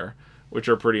bots there, which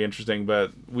are pretty interesting,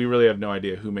 but we really have no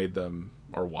idea who made them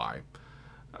or why.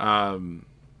 And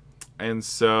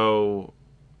so,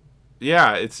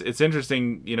 yeah, it's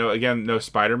interesting. Again, no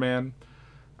Spider-Man.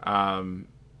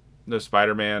 No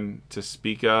Spider-Man to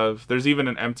speak of. There's even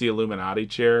an empty Illuminati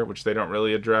chair, which they don't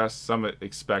really address. Some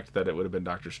expect that it would have been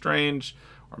Doctor Strange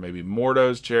or maybe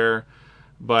Mordo's chair.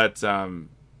 But,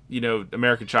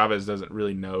 America Chavez doesn't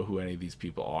really know who any of these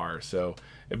people are. So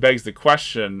it begs the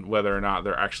question whether or not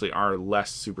there actually are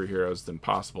less superheroes than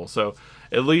possible. So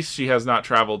at least she has not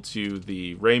traveled to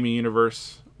the Raimi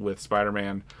universe with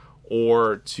Spider-Man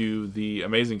or to the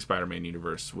Amazing Spider-Man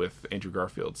universe with Andrew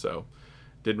Garfield. So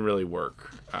didn't really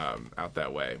work out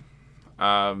that way.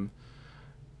 One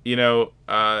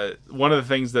of the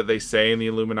things that they say in the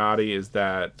Illuminati is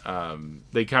that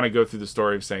they kind of go through the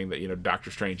story of saying that,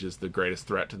 Doctor Strange is the greatest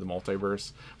threat to the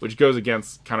multiverse, which goes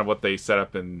against kind of what they set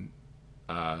up in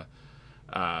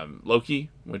Loki,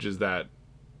 which is that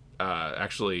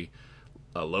actually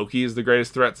Loki is the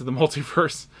greatest threat to the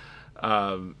multiverse.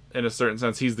 In a certain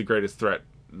sense, he's the greatest threat,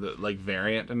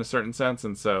 variant in a certain sense.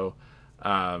 And so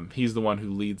he's the one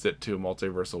who leads it to a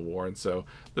multiversal war, and so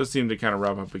those seem to kind of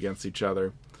rub up against each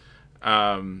other.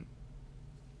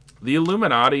 The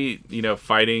Illuminati,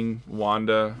 fighting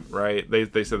Wanda, right?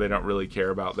 They said they don't really care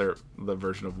about the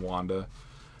version of Wanda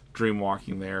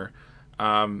dreamwalking there.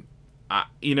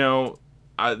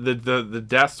 The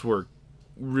deaths were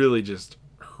really just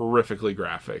horrifically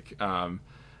graphic.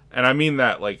 And I mean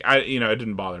that, it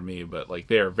didn't bother me, but,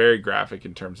 they are very graphic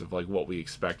in terms of, what we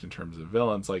expect in terms of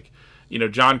villains.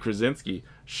 John Krasinski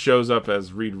shows up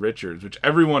as Reed Richards, which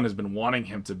everyone has been wanting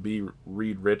him to be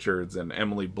Reed Richards and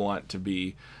Emily Blunt to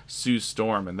be Sue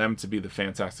Storm and them to be the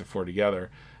Fantastic Four together.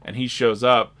 And he shows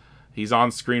up, he's on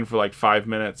screen for, 5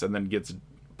 minutes and then gets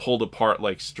pulled apart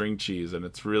like string cheese, and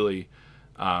it's really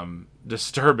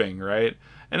disturbing, right?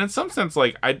 And in some sense,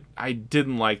 I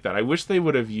didn't like that. I wish they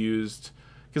would have used...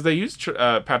 Because they used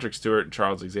Patrick Stewart and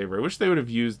Charles Xavier. I wish they would have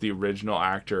used the original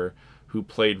actor who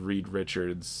played Reed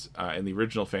Richards in the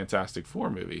original Fantastic Four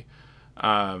movie.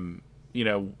 The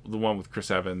one with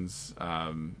Chris Evans,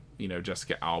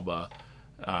 Jessica Alba,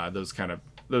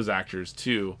 those actors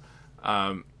too.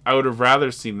 I would have rather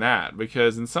seen that,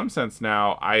 because in some sense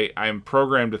now I am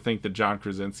programmed to think that John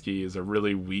Krasinski is a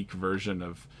really weak version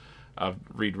of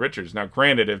Reed Richards. Now,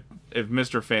 granted, if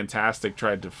Mr. Fantastic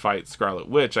tried to fight Scarlet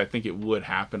Witch, I think it would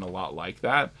happen a lot like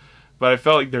that. But I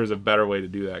felt like there was a better way to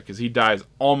do that, because he dies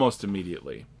almost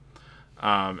immediately.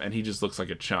 And he just looks like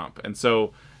a chump. And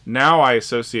so now I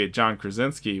associate John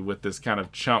Krasinski with this kind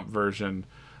of chump version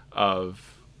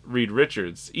of Reed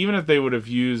Richards. Even if they would have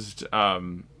used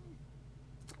the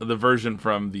version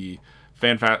from the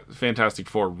Fantastic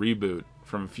Four reboot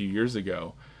from a few years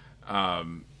ago,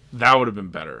 that would have been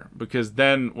better, because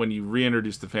then when you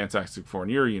reintroduce the Fantastic Four in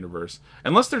your universe,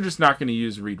 unless they're just not going to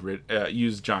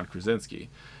use John Krasinski,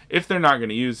 if they're not going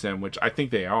to use him, which I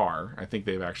think they are, I think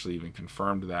they've actually even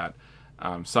confirmed that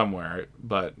somewhere,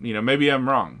 but maybe I'm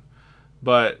wrong.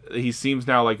 But he seems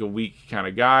now like a weak kind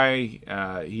of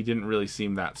guy. He didn't really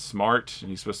seem that smart, and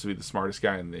he's supposed to be the smartest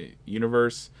guy in the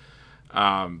universe.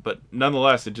 But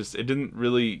nonetheless, it didn't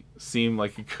really seem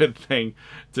like a good thing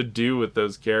to do with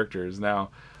those characters. Now,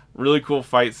 really cool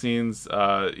fight scenes.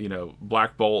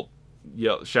 Black Bolt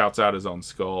shouts out his own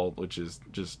skull, which is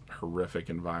just horrific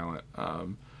and violent.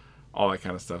 All that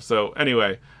kind of stuff. So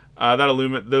anyway,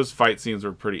 those fight scenes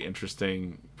were pretty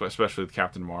interesting, especially with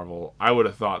Captain Marvel. I would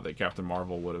have thought that Captain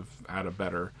Marvel would have had a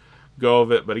better go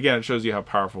of it, but again, it shows you how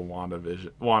powerful Wanda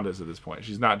is at this point.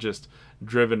 She's not just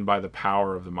driven by the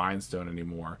power of the Mind Stone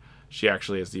anymore. She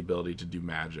actually has the ability to do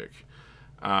magic.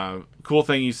 Cool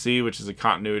thing you see, which is a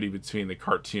continuity between the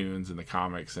cartoons and the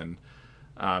comics and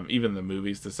even the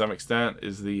movies to some extent,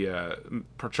 is the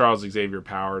Charles Xavier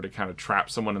power to kind of trap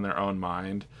someone in their own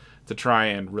mind to try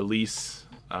and release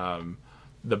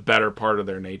the better part of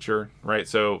their nature, right?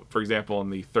 So, for example,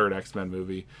 in the third X-Men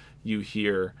movie, you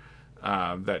hear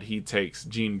that he takes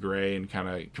Jean Grey and kind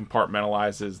of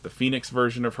compartmentalizes the Phoenix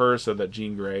version of her so that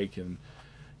Jean Grey can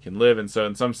live. And so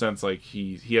in some sense,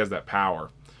 he has that power.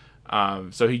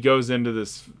 So he goes into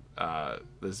this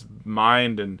this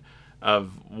mind and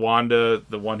of Wanda,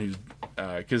 the one who's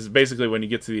because basically when you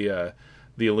get to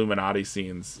the Illuminati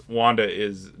scenes, Wanda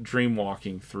is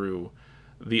dreamwalking through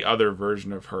the other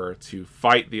version of her to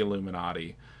fight the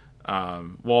Illuminati,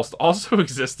 whilst also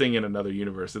existing in another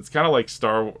universe. It's kind of like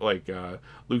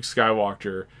Luke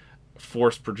Skywalker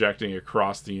force projecting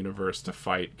across the universe to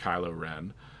fight Kylo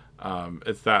Ren.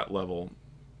 It's that level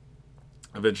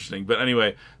of interesting. But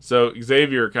anyway, so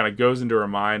Xavier kind of goes into her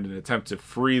mind in an attempt to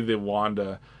free the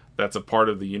Wanda that's a part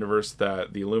of the universe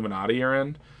that the Illuminati are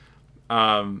in.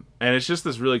 And it's just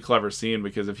this really clever scene,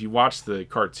 because if you watch the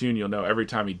cartoon, you'll know every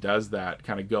time he does that,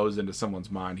 kind of goes into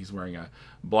someone's mind. He's wearing a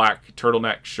black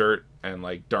turtleneck shirt and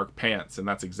like dark pants, and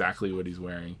that's exactly what he's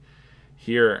wearing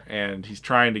here. And he's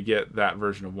trying to get that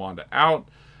version of Wanda out.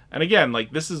 And again,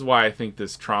 like, this is why I think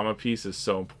this trauma piece is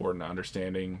so important to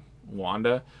understanding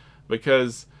Wanda,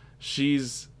 because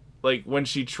she's like, when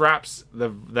she traps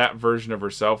that version of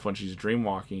herself when she's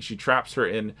dreamwalking, she traps her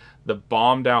in the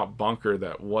bombed out bunker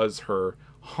that was her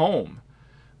home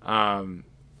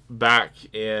back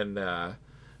in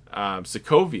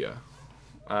Sokovia.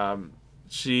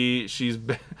 She's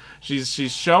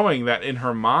showing that in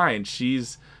her mind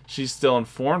she's still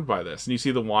informed by this, and you see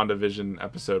the WandaVision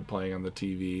episode playing on the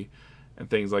TV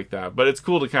and things like that. But it's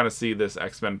cool to kind of see this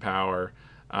X-Men power.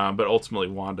 But ultimately,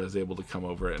 Wanda is able to come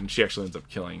over it, and she actually ends up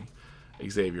killing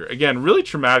Xavier. Again, really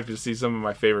traumatic to see some of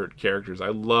my favorite characters. I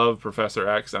love Professor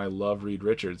X, and I love Reed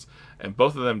Richards, and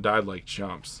both of them died like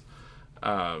chumps.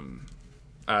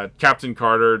 Captain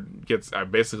Carter gets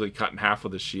basically cut in half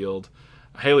with a shield.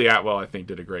 Haley Atwell, I think,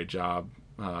 did a great job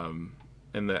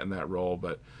in that role.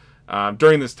 But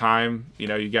during this time,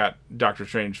 you got Doctor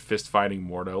Strange fist fighting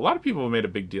Mordo. A lot of people made a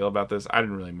big deal about this. I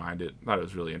didn't really mind it. I thought it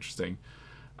was really interesting.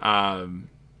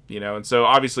 And so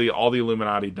obviously all the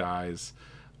Illuminati dies,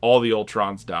 all the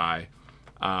Ultrons die.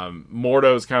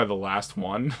 Mordo is kind of the last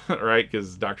one, right?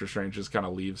 Because Doctor Strange just kind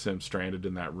of leaves him stranded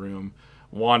in that room.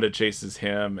 Wanda chases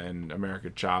him and America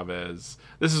Chavez.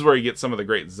 This is where you get some of the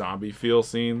great zombie feel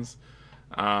scenes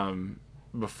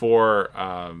before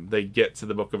they get to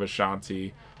the Book of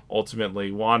Ashanti.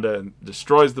 Ultimately, Wanda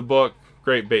destroys the book.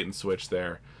 Great bait and switch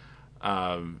there.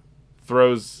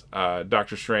 Throws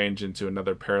Doctor Strange into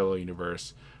another parallel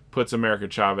universe, puts America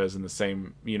Chavez in the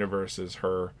same universe as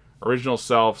her original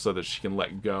self so that she can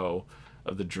let go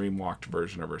of the dreamwalked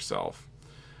version of herself.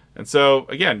 And so,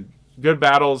 again, good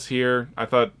battles here. I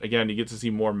thought, again, you get to see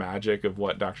more magic of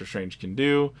what Doctor Strange can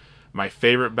do. My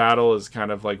favorite battle is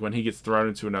kind of like when he gets thrown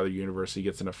into another universe, he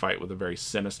gets in a fight with a very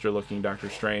sinister-looking Doctor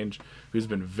Strange who's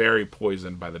been very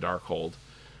poisoned by the Darkhold.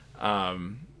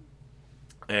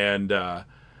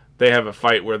 They have a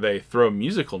fight where they throw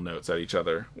musical notes at each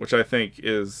other, which I think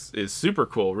is super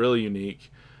cool, really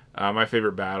unique. My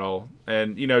favorite battle.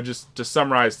 And, just to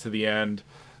summarize to the end,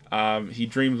 he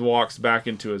walks back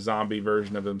into a zombie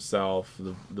version of himself.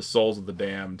 The souls of the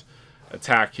damned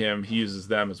attack him. He uses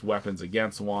them as weapons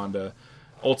against Wanda.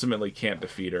 Ultimately can't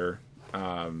defeat her.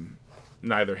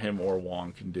 Neither him or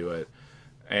Wong can do it.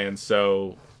 And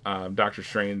so Doctor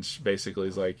Strange basically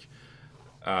is like,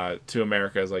 to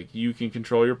America, is like, you can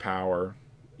control your power.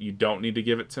 You don't need to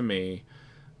give it to me.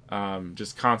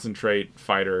 Just concentrate,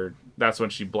 fight her. That's when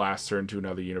she blasts her into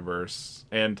another universe.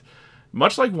 And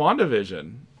much like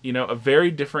WandaVision, a very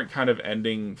different kind of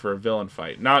ending for a villain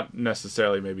fight. Not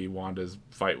necessarily maybe Wanda's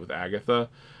fight with Agatha,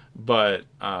 but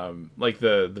like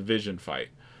the Vision fight,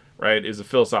 right, is a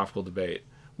philosophical debate.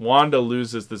 Wanda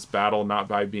loses this battle not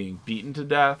by being beaten to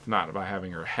death, not by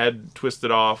having her head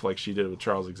twisted off like she did with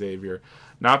Charles Xavier,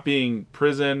 not being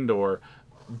prisoned or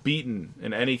beaten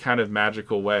in any kind of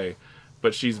magical way,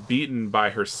 but she's beaten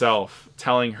by herself,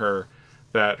 telling her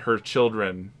that her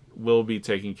children will be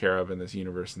taken care of in this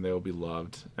universe and they will be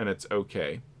loved, and it's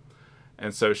okay.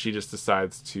 And so she just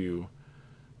decides to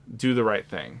do the right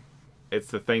thing. It's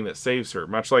the thing that saves her.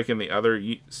 Much like in the other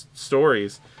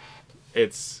stories,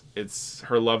 it's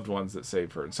her loved ones that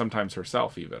save her, and sometimes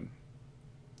herself even.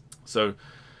 So,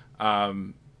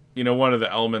 one of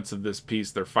the elements of this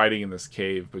piece, they're fighting in this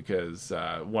cave because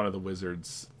one of the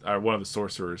wizards, or one of the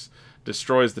sorcerers,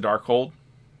 destroys the Darkhold.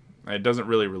 And it doesn't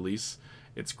really release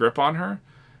its grip on her.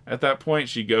 At that point,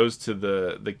 she goes to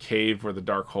the cave where the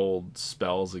Darkhold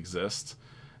spells exist.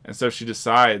 And so she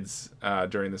decides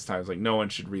during this time, like, no one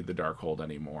should read the Darkhold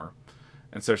anymore.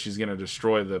 And so she's going to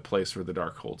destroy the place where the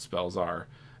Darkhold spells are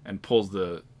and pulls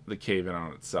the cave in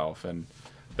on itself. And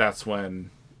that's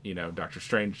when, Doctor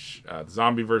Strange, the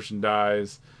zombie version,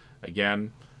 dies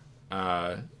again.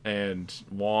 And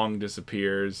Wong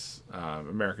disappears.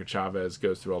 America Chavez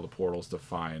goes through all the portals to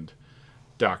find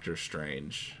Doctor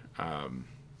Strange.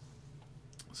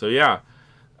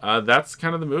 That's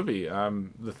kind of the movie.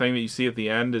 The thing that you see at the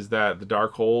end is that the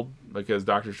Darkhold, because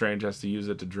Doctor Strange has to use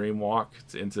it to dream walk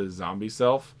into his zombie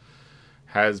self,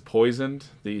 has poisoned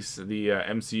the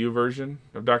MCU version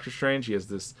of Doctor Strange. He has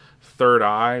this third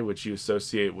eye, which you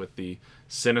associate with the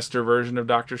sinister version of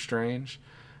Doctor Strange.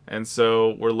 And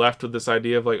so we're left with this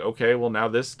idea of like, okay, well, now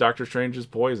this Doctor Strange is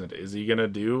poisoned. Is he going to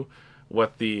do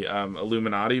what the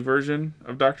Illuminati version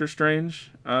of Doctor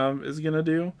Strange is going to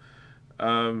do?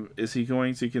 Is he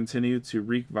going to continue to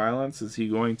wreak violence? Is he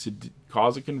going to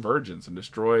cause a convergence and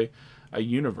destroy a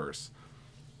universe?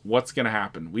 What's going to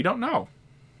happen? We don't know.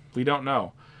 We don't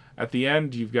know. At the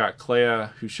end, you've got Clea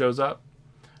who shows up,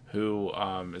 who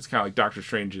is kind of like Doctor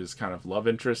Strange's kind of love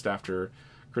interest after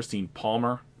Christine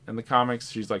Palmer in the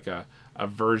comics. She's like a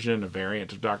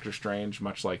variant of Doctor Strange,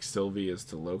 much like Sylvie is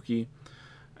to Loki.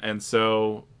 And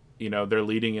so, they're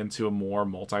leading into a more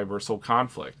multiversal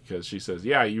conflict because she says,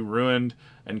 yeah, you ruined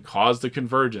and caused a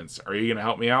convergence. Are you going to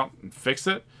help me out and fix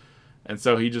it? And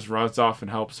so he just runs off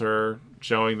and helps her,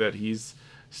 showing that he's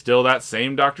still that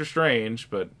same Doctor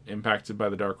Strange, but impacted by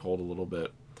the Darkhold a little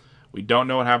bit. We don't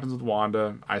know what happens with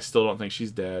Wanda. I still don't think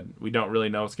she's dead. We don't really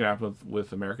know what's going to happen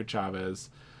with America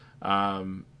Chavez.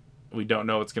 We don't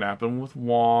know what's going to happen with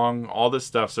Wong, all this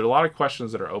stuff. So there are a lot of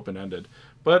questions that are open-ended.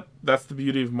 But that's the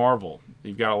beauty of Marvel.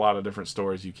 You've got a lot of different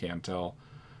stories you can tell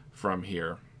from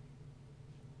here.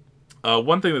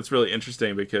 One thing that's really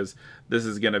interesting, because this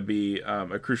is going to be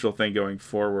a crucial thing going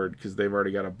forward, because they've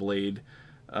already got a Blade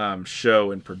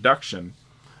show in production.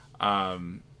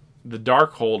 The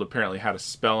Darkhold apparently had a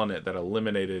spell in it that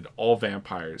eliminated all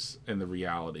vampires in the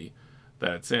reality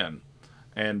that it's in.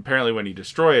 And apparently when you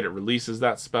destroy it, it releases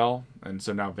that spell. And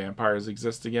so now vampires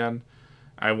exist again.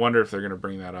 I wonder if they're going to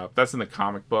bring that up. That's in the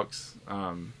comic books.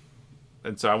 And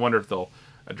so I wonder if they'll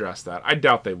address that. I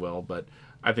doubt they will, but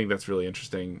I think that's really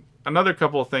interesting. Another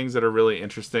couple of things that are really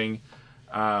interesting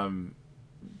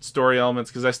story elements,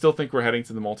 because I still think we're heading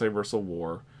to the multiversal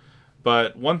war.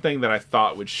 But one thing that I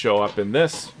thought would show up in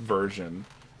this version,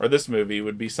 or this movie,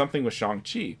 would be something with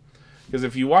Shang-Chi. Because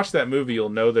if you watch that movie, you'll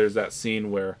know there's that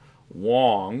scene where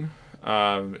Wong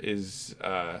is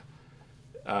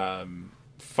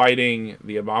fighting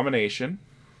the Abomination,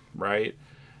 right?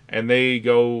 And they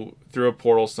go through a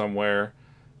portal somewhere,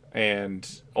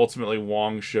 and ultimately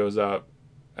Wong shows up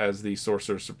as the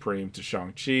Sorcerer Supreme to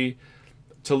Shang-Chi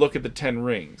to look at the 10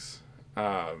 rings.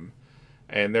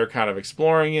 And they're kind of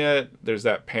exploring it. There's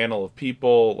that panel of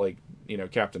people like,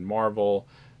 Captain Marvel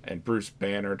and Bruce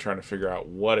Banner trying to figure out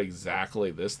what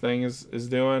exactly this thing is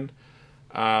doing.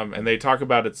 And they talk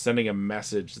about it sending a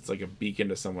message that's like a beacon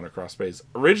to someone across space.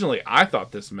 Originally, I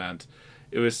thought this meant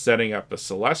it was setting up a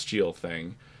celestial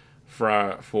thing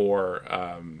for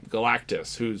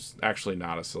Galactus, who's actually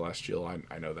not a celestial.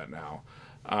 I know that now.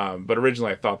 But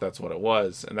originally I thought that's what it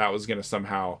was, and that was going to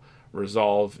somehow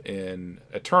resolve in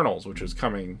Eternals, which was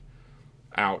coming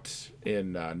out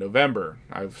in November.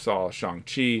 I saw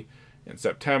Shang-Chi in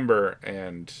September,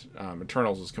 and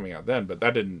Eternals was coming out then, but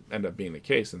that didn't end up being the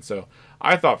case. And so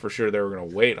I thought for sure they were going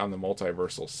to wait on the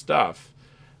multiversal stuff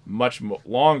much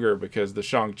longer, because the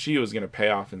Shang-Chi was going to pay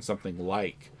off in something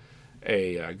like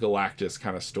a Galactus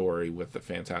kind of story with the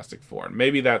Fantastic Four. And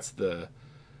maybe that's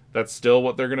still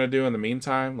what they're going to do in the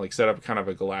meantime, like set up kind of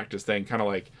a Galactus thing, kind of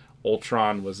like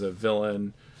Ultron was a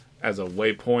villain as a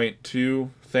waypoint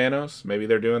to Thanos. Maybe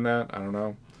they're doing that. I don't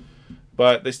know.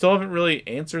 But they still haven't really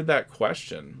answered that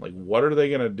question. Like, what are they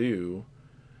going to do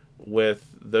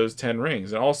with those 10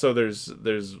 rings? And also there's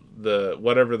the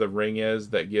whatever the ring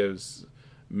is that gives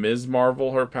Ms.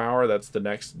 Marvel her power. That's the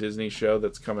next Disney show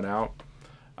that's coming out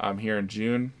here in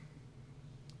June.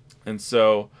 And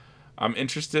so I'm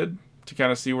interested to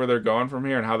kind of see where they're going from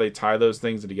here and how they tie those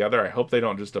things together. I hope they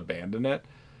don't just abandon it.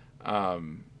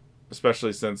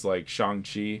 Especially since like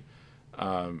Shang-Chi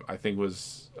I think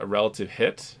was a relative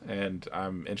hit, and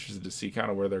I'm interested to see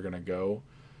kind of where they're going to go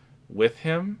with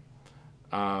him.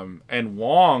 And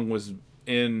Wong was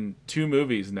in 2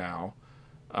 movies now.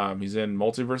 He's in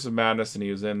Multiverse of Madness, and he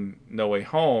was in No Way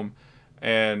Home,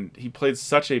 and he played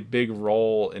such a big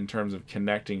role in terms of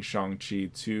connecting Shang-Chi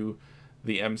to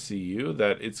the MCU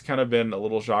that it's kind of been a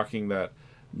little shocking that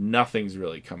nothing's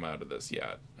really come out of this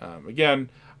yet. Again,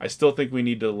 I still think we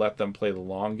need to let them play the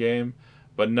long game,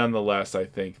 but nonetheless, I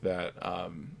think that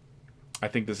I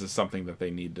think this is something that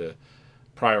they need to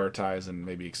prioritize and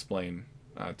maybe explain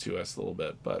to us a little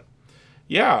bit. But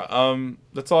yeah,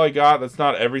 that's all I got. That's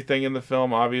not everything in the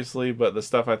film, obviously, but the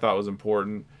stuff I thought was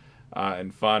important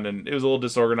and fun. And it was a little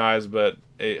disorganized, but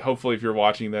hopefully if you're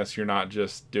watching this, you're not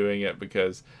just doing it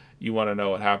because you want to know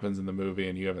what happens in the movie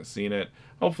and you haven't seen it.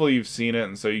 Hopefully you've seen it,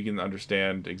 and so you can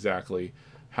understand exactly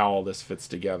how all this fits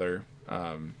together,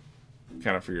 kind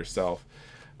of for yourself.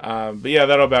 But yeah,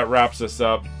 that about wraps us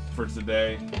up for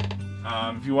today.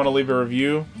 If you want to leave a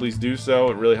review, please do so.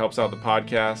 It really helps out the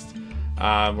podcast.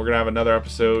 We're going to have another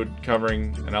episode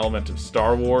covering an element of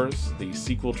Star Wars, the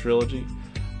sequel trilogy,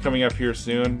 coming up here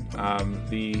soon.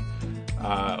 The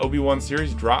Obi-Wan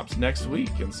series drops next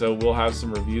week, and so we'll have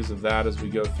some reviews of that as we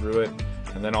go through it.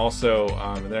 And then also,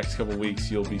 in the next couple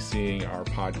weeks, you'll be seeing our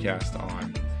podcast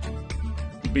on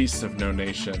Beasts of No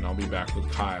Nation. I'll be back with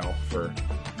Kyle for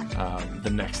the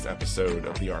next episode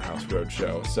of the Art House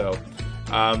Roadshow. So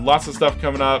lots of stuff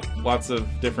coming up, lots of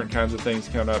different kinds of things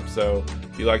coming up. So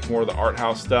if you like more of the art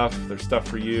house stuff, there's stuff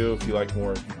for you. If you like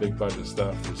more of the big budget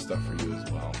stuff, there's stuff for you as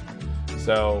well.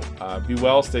 So be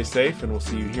well, stay safe, and we'll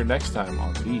see you here next time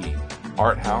on the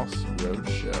Art House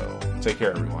Roadshow. Take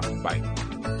care, everyone. Bye.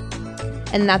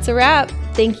 And that's a wrap.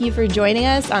 Thank you for joining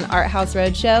us on Art House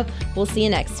Roadshow. We'll see you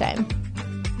next time.